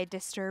justify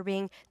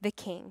disturbing the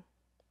king."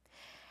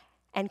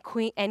 And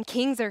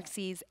King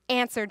Xerxes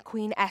answered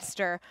Queen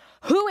Esther,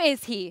 "Who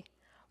is he?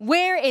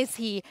 Where is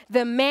he,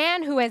 the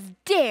man who has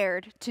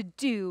dared to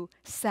do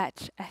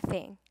such a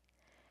thing?"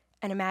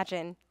 And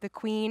imagine the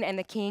queen and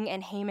the king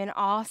and Haman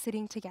all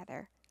sitting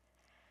together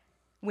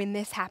when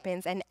this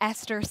happens. And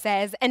Esther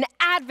says, "An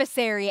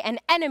adversary, an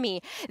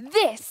enemy,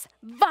 this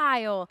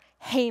vile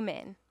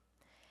Haman."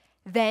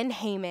 Then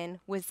Haman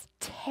was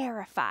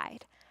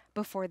terrified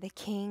before the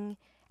king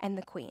and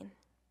the queen.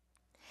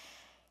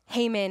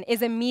 Haman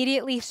is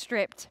immediately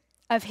stripped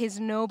of his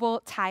noble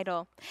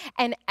title,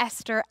 and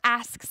Esther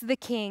asks the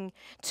king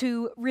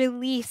to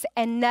release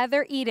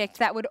another edict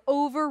that would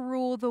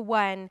overrule the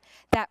one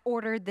that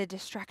ordered the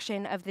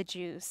destruction of the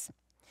Jews.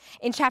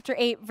 In chapter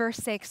 8, verse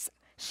 6,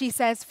 she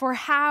says, "For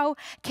how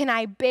can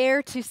I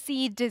bear to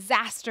see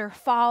disaster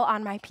fall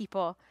on my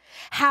people?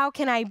 How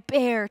can I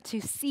bear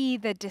to see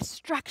the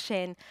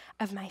destruction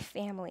of my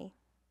family?"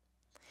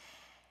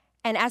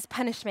 And as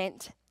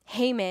punishment,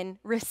 Haman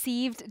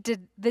received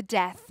the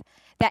death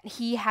that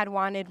he had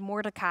wanted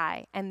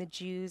Mordecai and the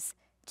Jews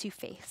to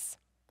face.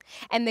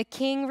 And the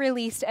king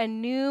released a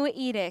new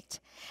edict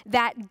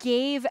that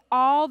gave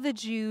all the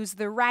Jews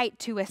the right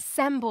to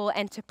assemble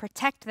and to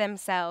protect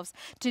themselves,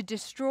 to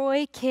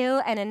destroy, kill,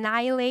 and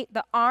annihilate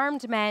the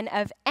armed men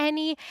of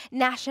any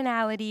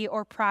nationality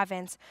or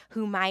province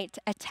who might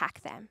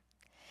attack them.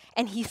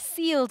 And he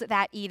sealed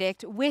that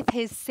edict with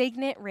his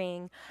signet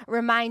ring,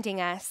 reminding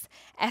us,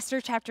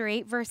 Esther chapter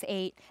 8, verse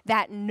 8,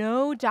 that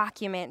no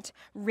document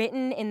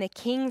written in the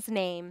king's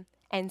name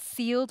and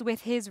sealed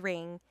with his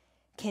ring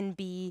can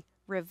be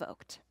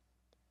revoked.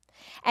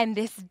 And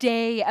this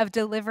day of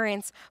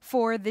deliverance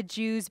for the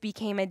Jews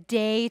became a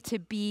day to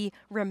be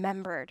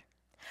remembered.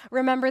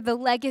 Remember, the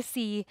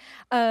legacy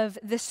of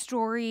the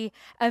story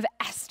of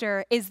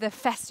Esther is the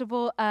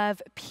festival of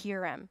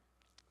Purim.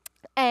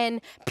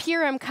 And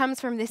Purim comes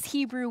from this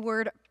Hebrew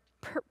word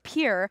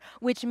pur,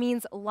 which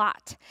means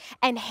lot.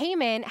 And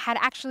Haman had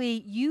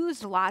actually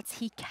used lots.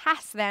 He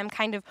cast them,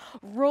 kind of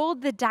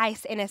rolled the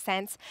dice in a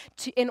sense,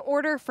 in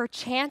order for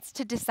chance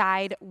to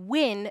decide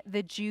when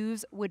the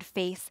Jews would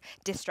face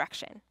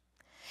destruction.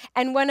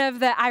 And one of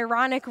the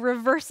ironic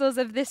reversals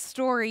of this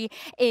story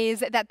is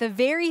that the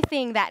very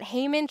thing that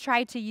Haman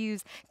tried to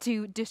use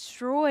to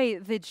destroy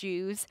the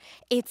Jews,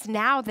 it's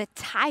now the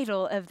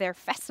title of their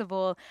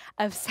festival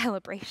of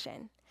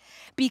celebration.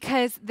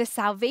 Because the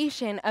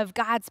salvation of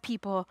God's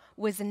people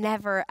was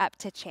never up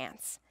to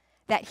chance,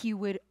 that he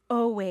would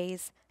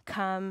always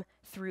come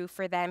through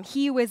for them.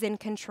 He was in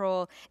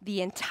control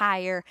the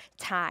entire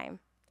time.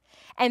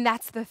 And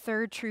that's the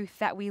third truth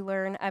that we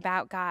learn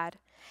about God,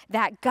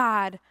 that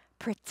God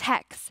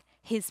protects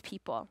his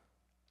people.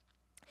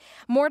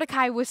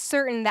 Mordecai was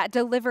certain that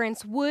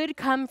deliverance would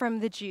come from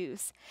the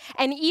Jews.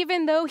 And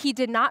even though he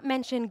did not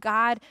mention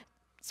God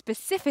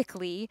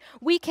specifically,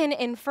 we can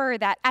infer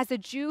that as a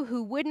Jew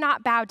who would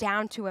not bow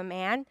down to a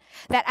man,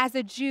 that as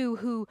a Jew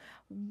who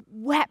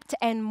wept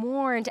and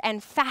mourned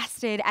and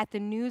fasted at the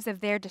news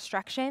of their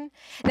destruction,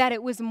 that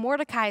it was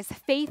Mordecai's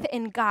faith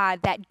in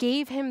God that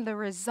gave him the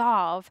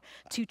resolve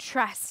to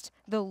trust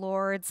the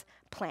Lord's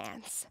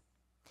plans.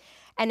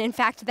 And in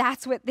fact,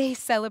 that's what they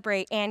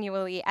celebrate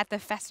annually at the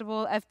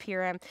Festival of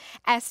Purim.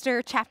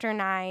 Esther chapter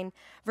 9,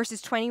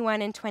 verses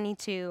 21 and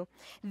 22.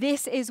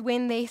 This is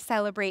when they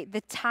celebrate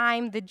the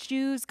time the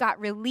Jews got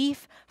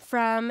relief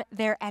from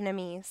their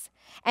enemies,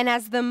 and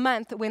as the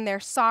month when their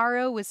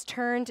sorrow was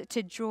turned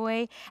to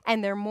joy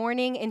and their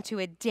mourning into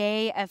a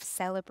day of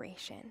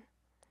celebration.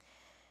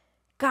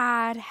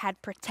 God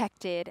had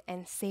protected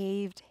and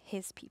saved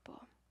his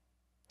people.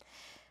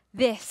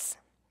 This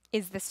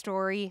is the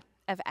story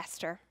of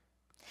Esther.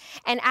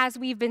 And as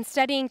we've been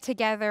studying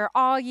together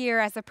all year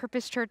as a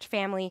Purpose Church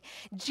family,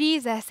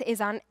 Jesus is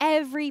on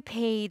every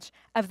page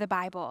of the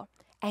Bible,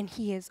 and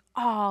he is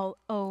all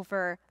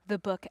over the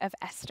book of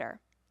Esther.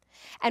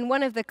 And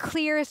one of the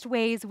clearest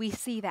ways we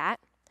see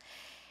that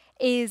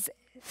is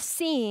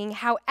seeing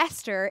how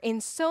Esther, in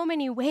so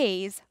many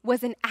ways,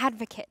 was an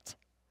advocate.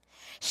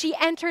 She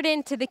entered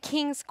into the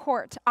king's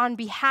court on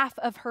behalf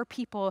of her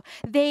people.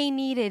 They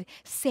needed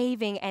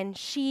saving, and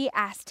she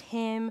asked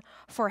him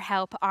for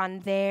help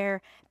on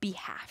their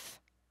behalf.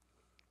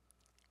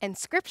 And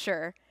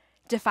Scripture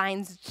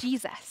defines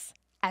Jesus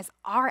as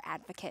our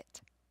advocate.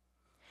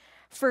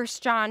 1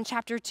 John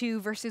chapter 2,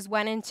 verses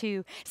 1 and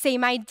 2 say,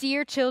 "My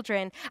dear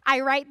children, I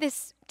write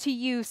this to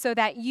you so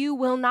that you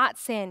will not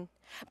sin.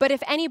 But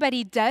if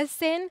anybody does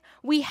sin,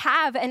 we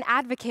have an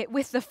advocate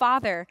with the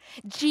Father,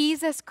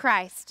 Jesus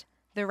Christ,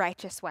 the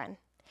righteous one.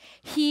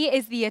 He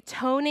is the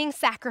atoning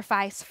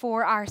sacrifice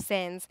for our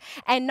sins,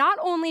 and not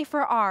only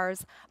for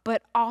ours,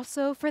 but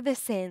also for the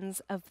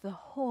sins of the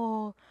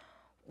whole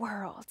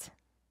world."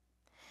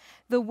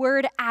 The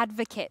word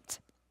advocate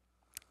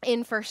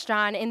in 1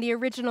 John in the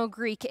original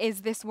Greek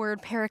is this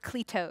word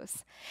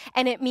parakletos,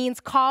 and it means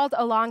called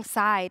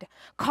alongside,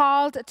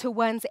 called to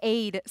one's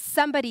aid,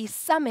 somebody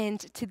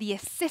summoned to the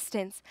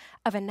assistance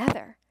of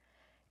another.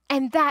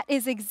 And that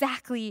is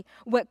exactly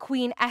what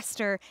Queen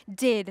Esther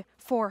did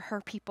for her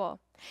people.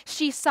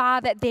 She saw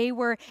that they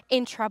were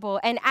in trouble,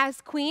 and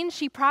as queen,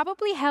 she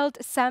probably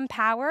held some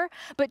power,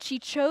 but she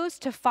chose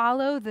to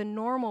follow the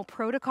normal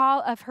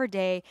protocol of her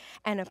day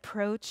and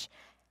approach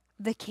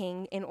the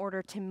king in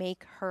order to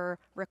make her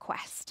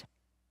request.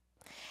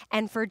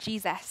 And for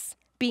Jesus,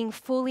 being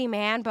fully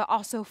man but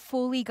also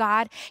fully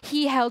God,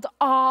 he held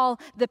all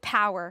the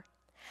power.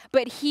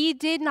 But he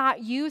did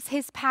not use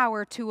his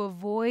power to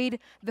avoid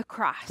the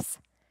cross.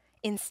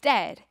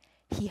 Instead,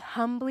 he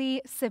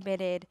humbly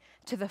submitted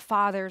to the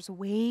Father's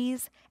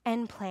ways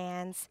and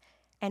plans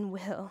and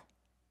will.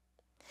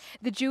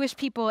 The Jewish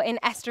people in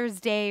Esther's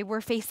day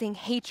were facing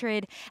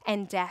hatred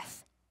and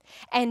death.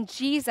 And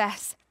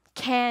Jesus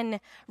can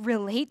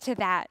relate to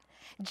that.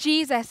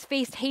 Jesus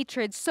faced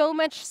hatred so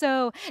much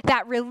so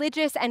that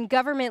religious and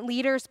government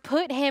leaders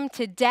put him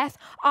to death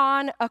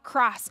on a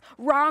cross,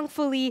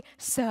 wrongfully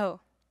so.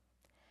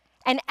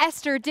 And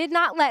Esther did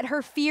not let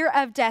her fear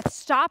of death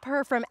stop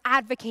her from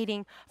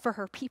advocating for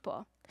her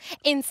people.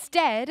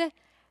 Instead,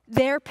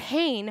 their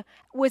pain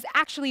was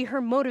actually her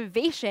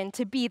motivation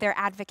to be their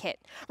advocate.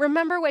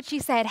 Remember what she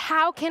said,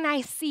 "How can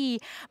I see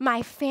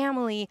my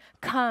family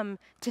come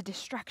to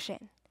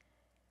destruction?"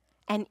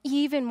 And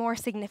even more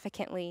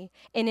significantly,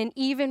 in an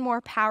even more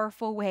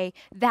powerful way,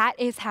 that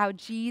is how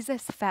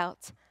Jesus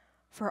felt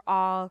for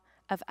all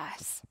of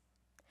us.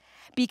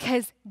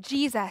 Because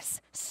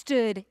Jesus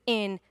stood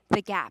in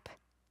the gap.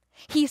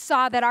 He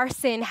saw that our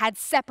sin had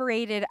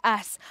separated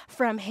us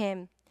from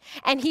him.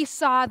 And he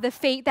saw the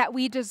fate that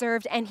we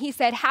deserved, and he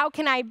said, "How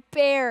can I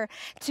bear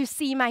to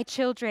see my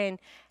children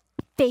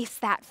face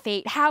that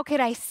fate? How could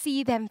I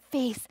see them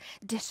face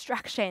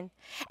destruction?"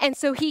 And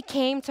so he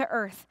came to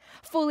earth,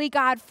 fully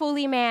God,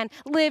 fully man,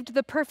 lived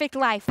the perfect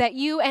life that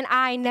you and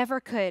I never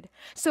could.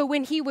 So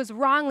when he was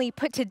wrongly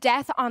put to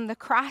death on the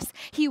cross,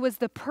 he was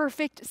the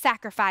perfect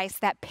sacrifice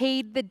that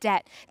paid the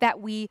debt that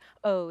we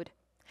owed.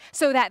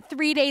 So that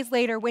 3 days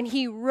later, when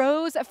he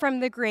rose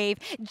from the grave,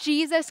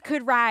 Jesus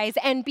could rise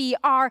and be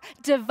our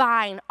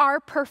divine,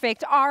 our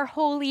perfect, our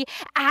holy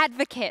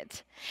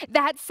advocate.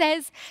 That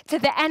says to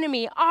the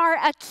enemy, our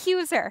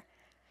accuser,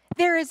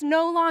 there is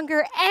no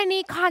longer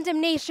any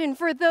condemnation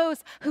for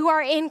those who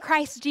are in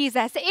Christ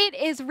Jesus. It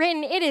is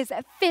written, it is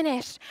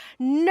finished.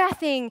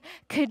 Nothing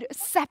could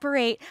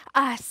separate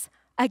us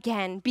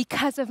again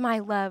because of my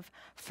love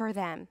for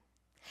them.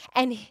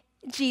 And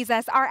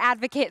Jesus, our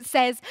advocate,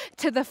 says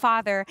to the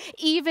Father,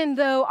 "Even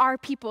though our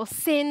people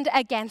sinned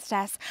against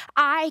us,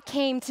 I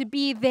came to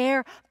be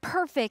their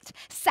perfect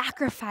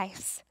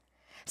sacrifice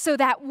so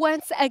that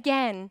once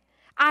again,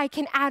 I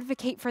can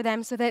advocate for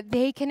them so that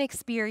they can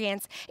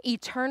experience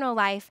eternal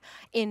life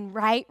in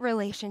right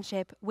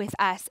relationship with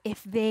us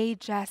if they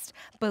just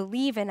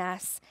believe in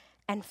us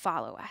and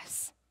follow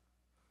us.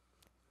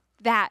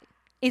 That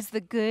is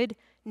the good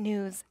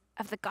news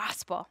of the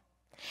gospel.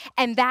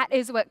 And that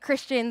is what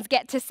Christians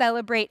get to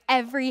celebrate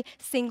every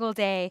single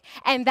day.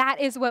 And that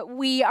is what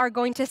we are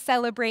going to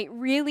celebrate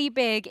really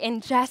big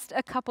in just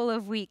a couple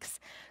of weeks.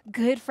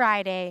 Good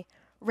Friday,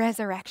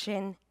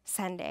 Resurrection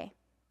Sunday.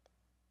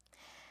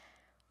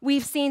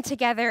 We've seen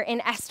together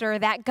in Esther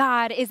that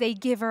God is a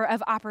giver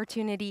of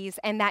opportunities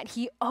and that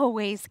he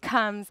always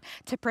comes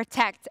to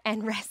protect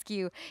and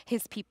rescue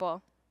his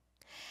people.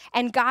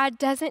 And God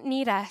doesn't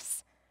need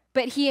us,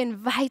 but he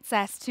invites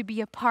us to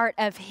be a part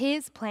of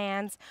his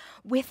plans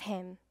with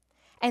him.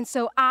 And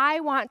so I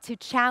want to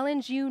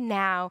challenge you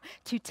now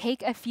to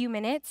take a few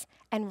minutes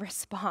and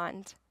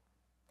respond.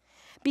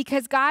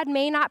 Because God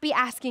may not be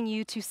asking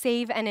you to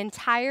save an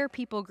entire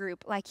people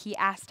group like he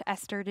asked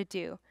Esther to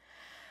do.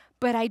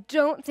 But I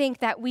don't think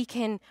that we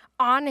can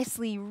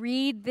honestly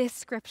read this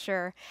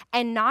scripture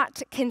and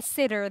not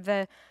consider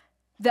the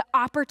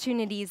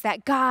opportunities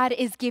that God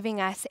is giving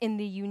us in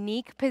the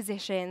unique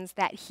positions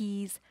that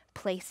he's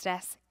placed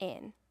us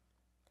in.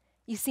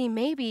 You see,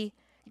 maybe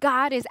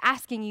God is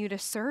asking you to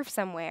serve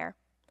somewhere.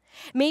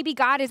 Maybe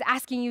God is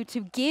asking you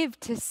to give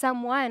to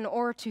someone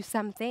or to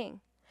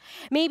something.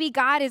 Maybe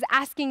God is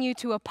asking you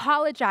to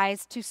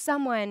apologize to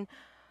someone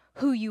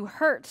who you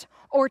hurt,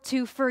 or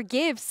to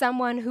forgive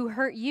someone who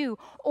hurt you,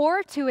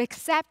 or to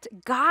accept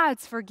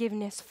God's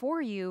forgiveness for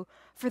you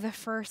for the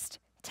first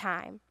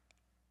time.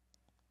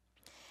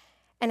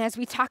 And as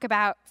we talk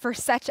about for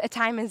such a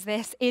time as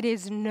this, it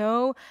is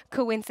no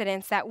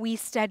coincidence that we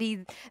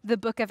studied the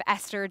book of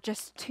Esther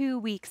just 2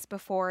 weeks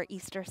before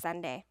Easter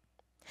Sunday.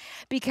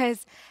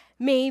 Because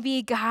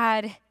maybe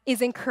God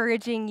is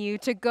encouraging you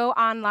to go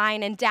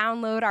online and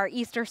download our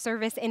Easter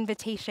service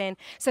invitation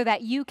so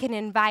that you can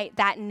invite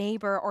that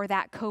neighbor or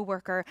that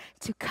coworker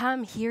to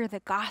come hear the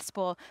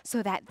gospel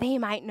so that they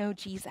might know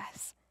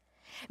Jesus.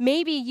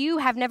 Maybe you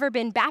have never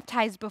been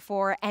baptized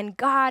before and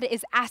God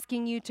is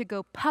asking you to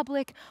go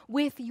public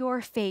with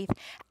your faith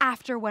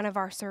after one of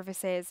our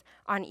services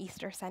on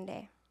Easter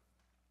Sunday.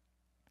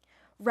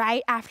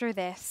 Right after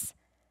this,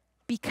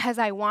 because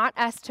I want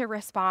us to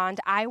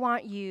respond, I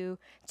want you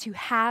to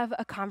have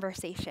a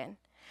conversation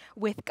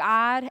with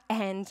God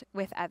and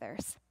with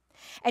others.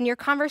 And your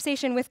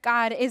conversation with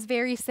God is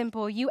very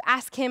simple. You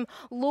ask him,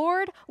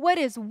 Lord, what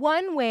is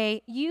one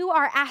way you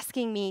are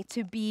asking me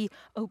to be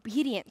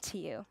obedient to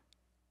you?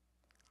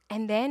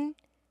 And then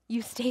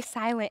you stay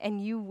silent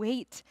and you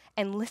wait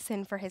and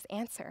listen for his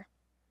answer.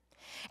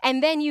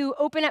 And then you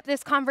open up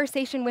this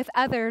conversation with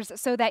others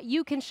so that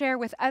you can share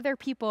with other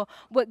people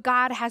what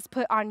God has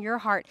put on your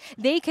heart.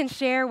 They can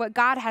share what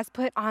God has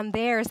put on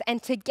theirs.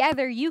 And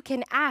together you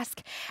can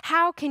ask,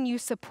 how can you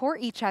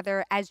support each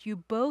other as you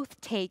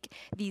both take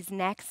these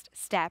next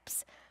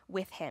steps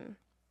with him?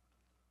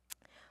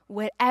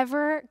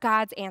 Whatever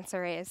God's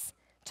answer is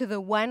to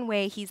the one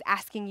way he's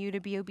asking you to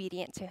be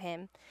obedient to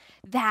him,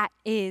 that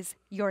is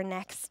your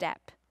next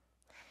step.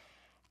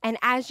 And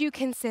as you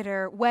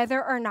consider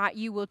whether or not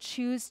you will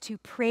choose to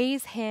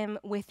praise him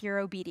with your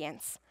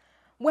obedience,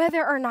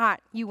 whether or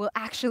not you will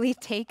actually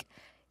take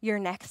your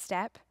next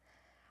step,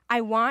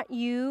 I want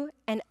you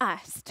and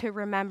us to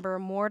remember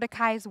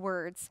Mordecai's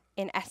words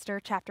in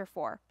Esther chapter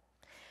 4.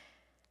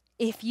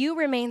 If you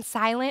remain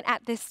silent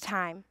at this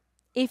time,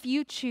 if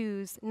you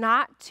choose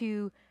not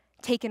to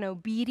take an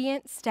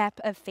obedient step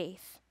of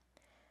faith,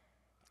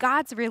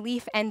 God's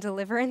relief and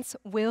deliverance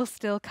will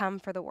still come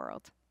for the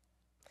world.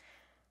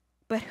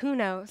 But who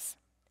knows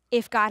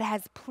if God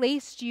has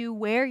placed you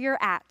where you're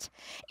at,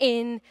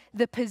 in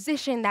the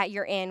position that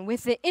you're in,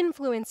 with the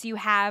influence you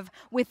have,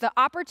 with the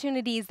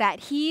opportunities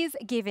that he's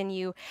given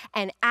you,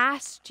 and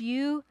asked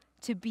you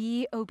to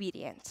be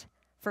obedient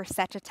for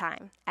such a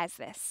time as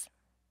this.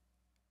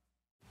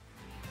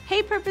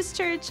 Hey Purpose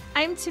Church,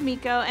 I'm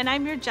Tamiko and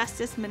I'm your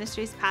Justice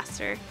Ministries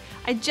pastor.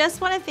 I just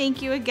want to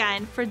thank you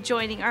again for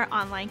joining our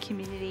online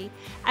community.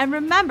 And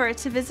remember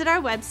to visit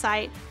our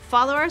website,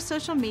 follow our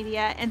social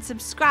media, and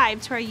subscribe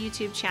to our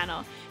YouTube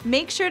channel.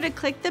 Make sure to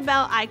click the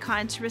bell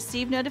icon to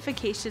receive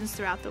notifications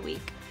throughout the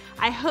week.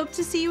 I hope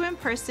to see you in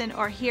person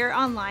or here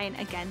online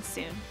again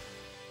soon.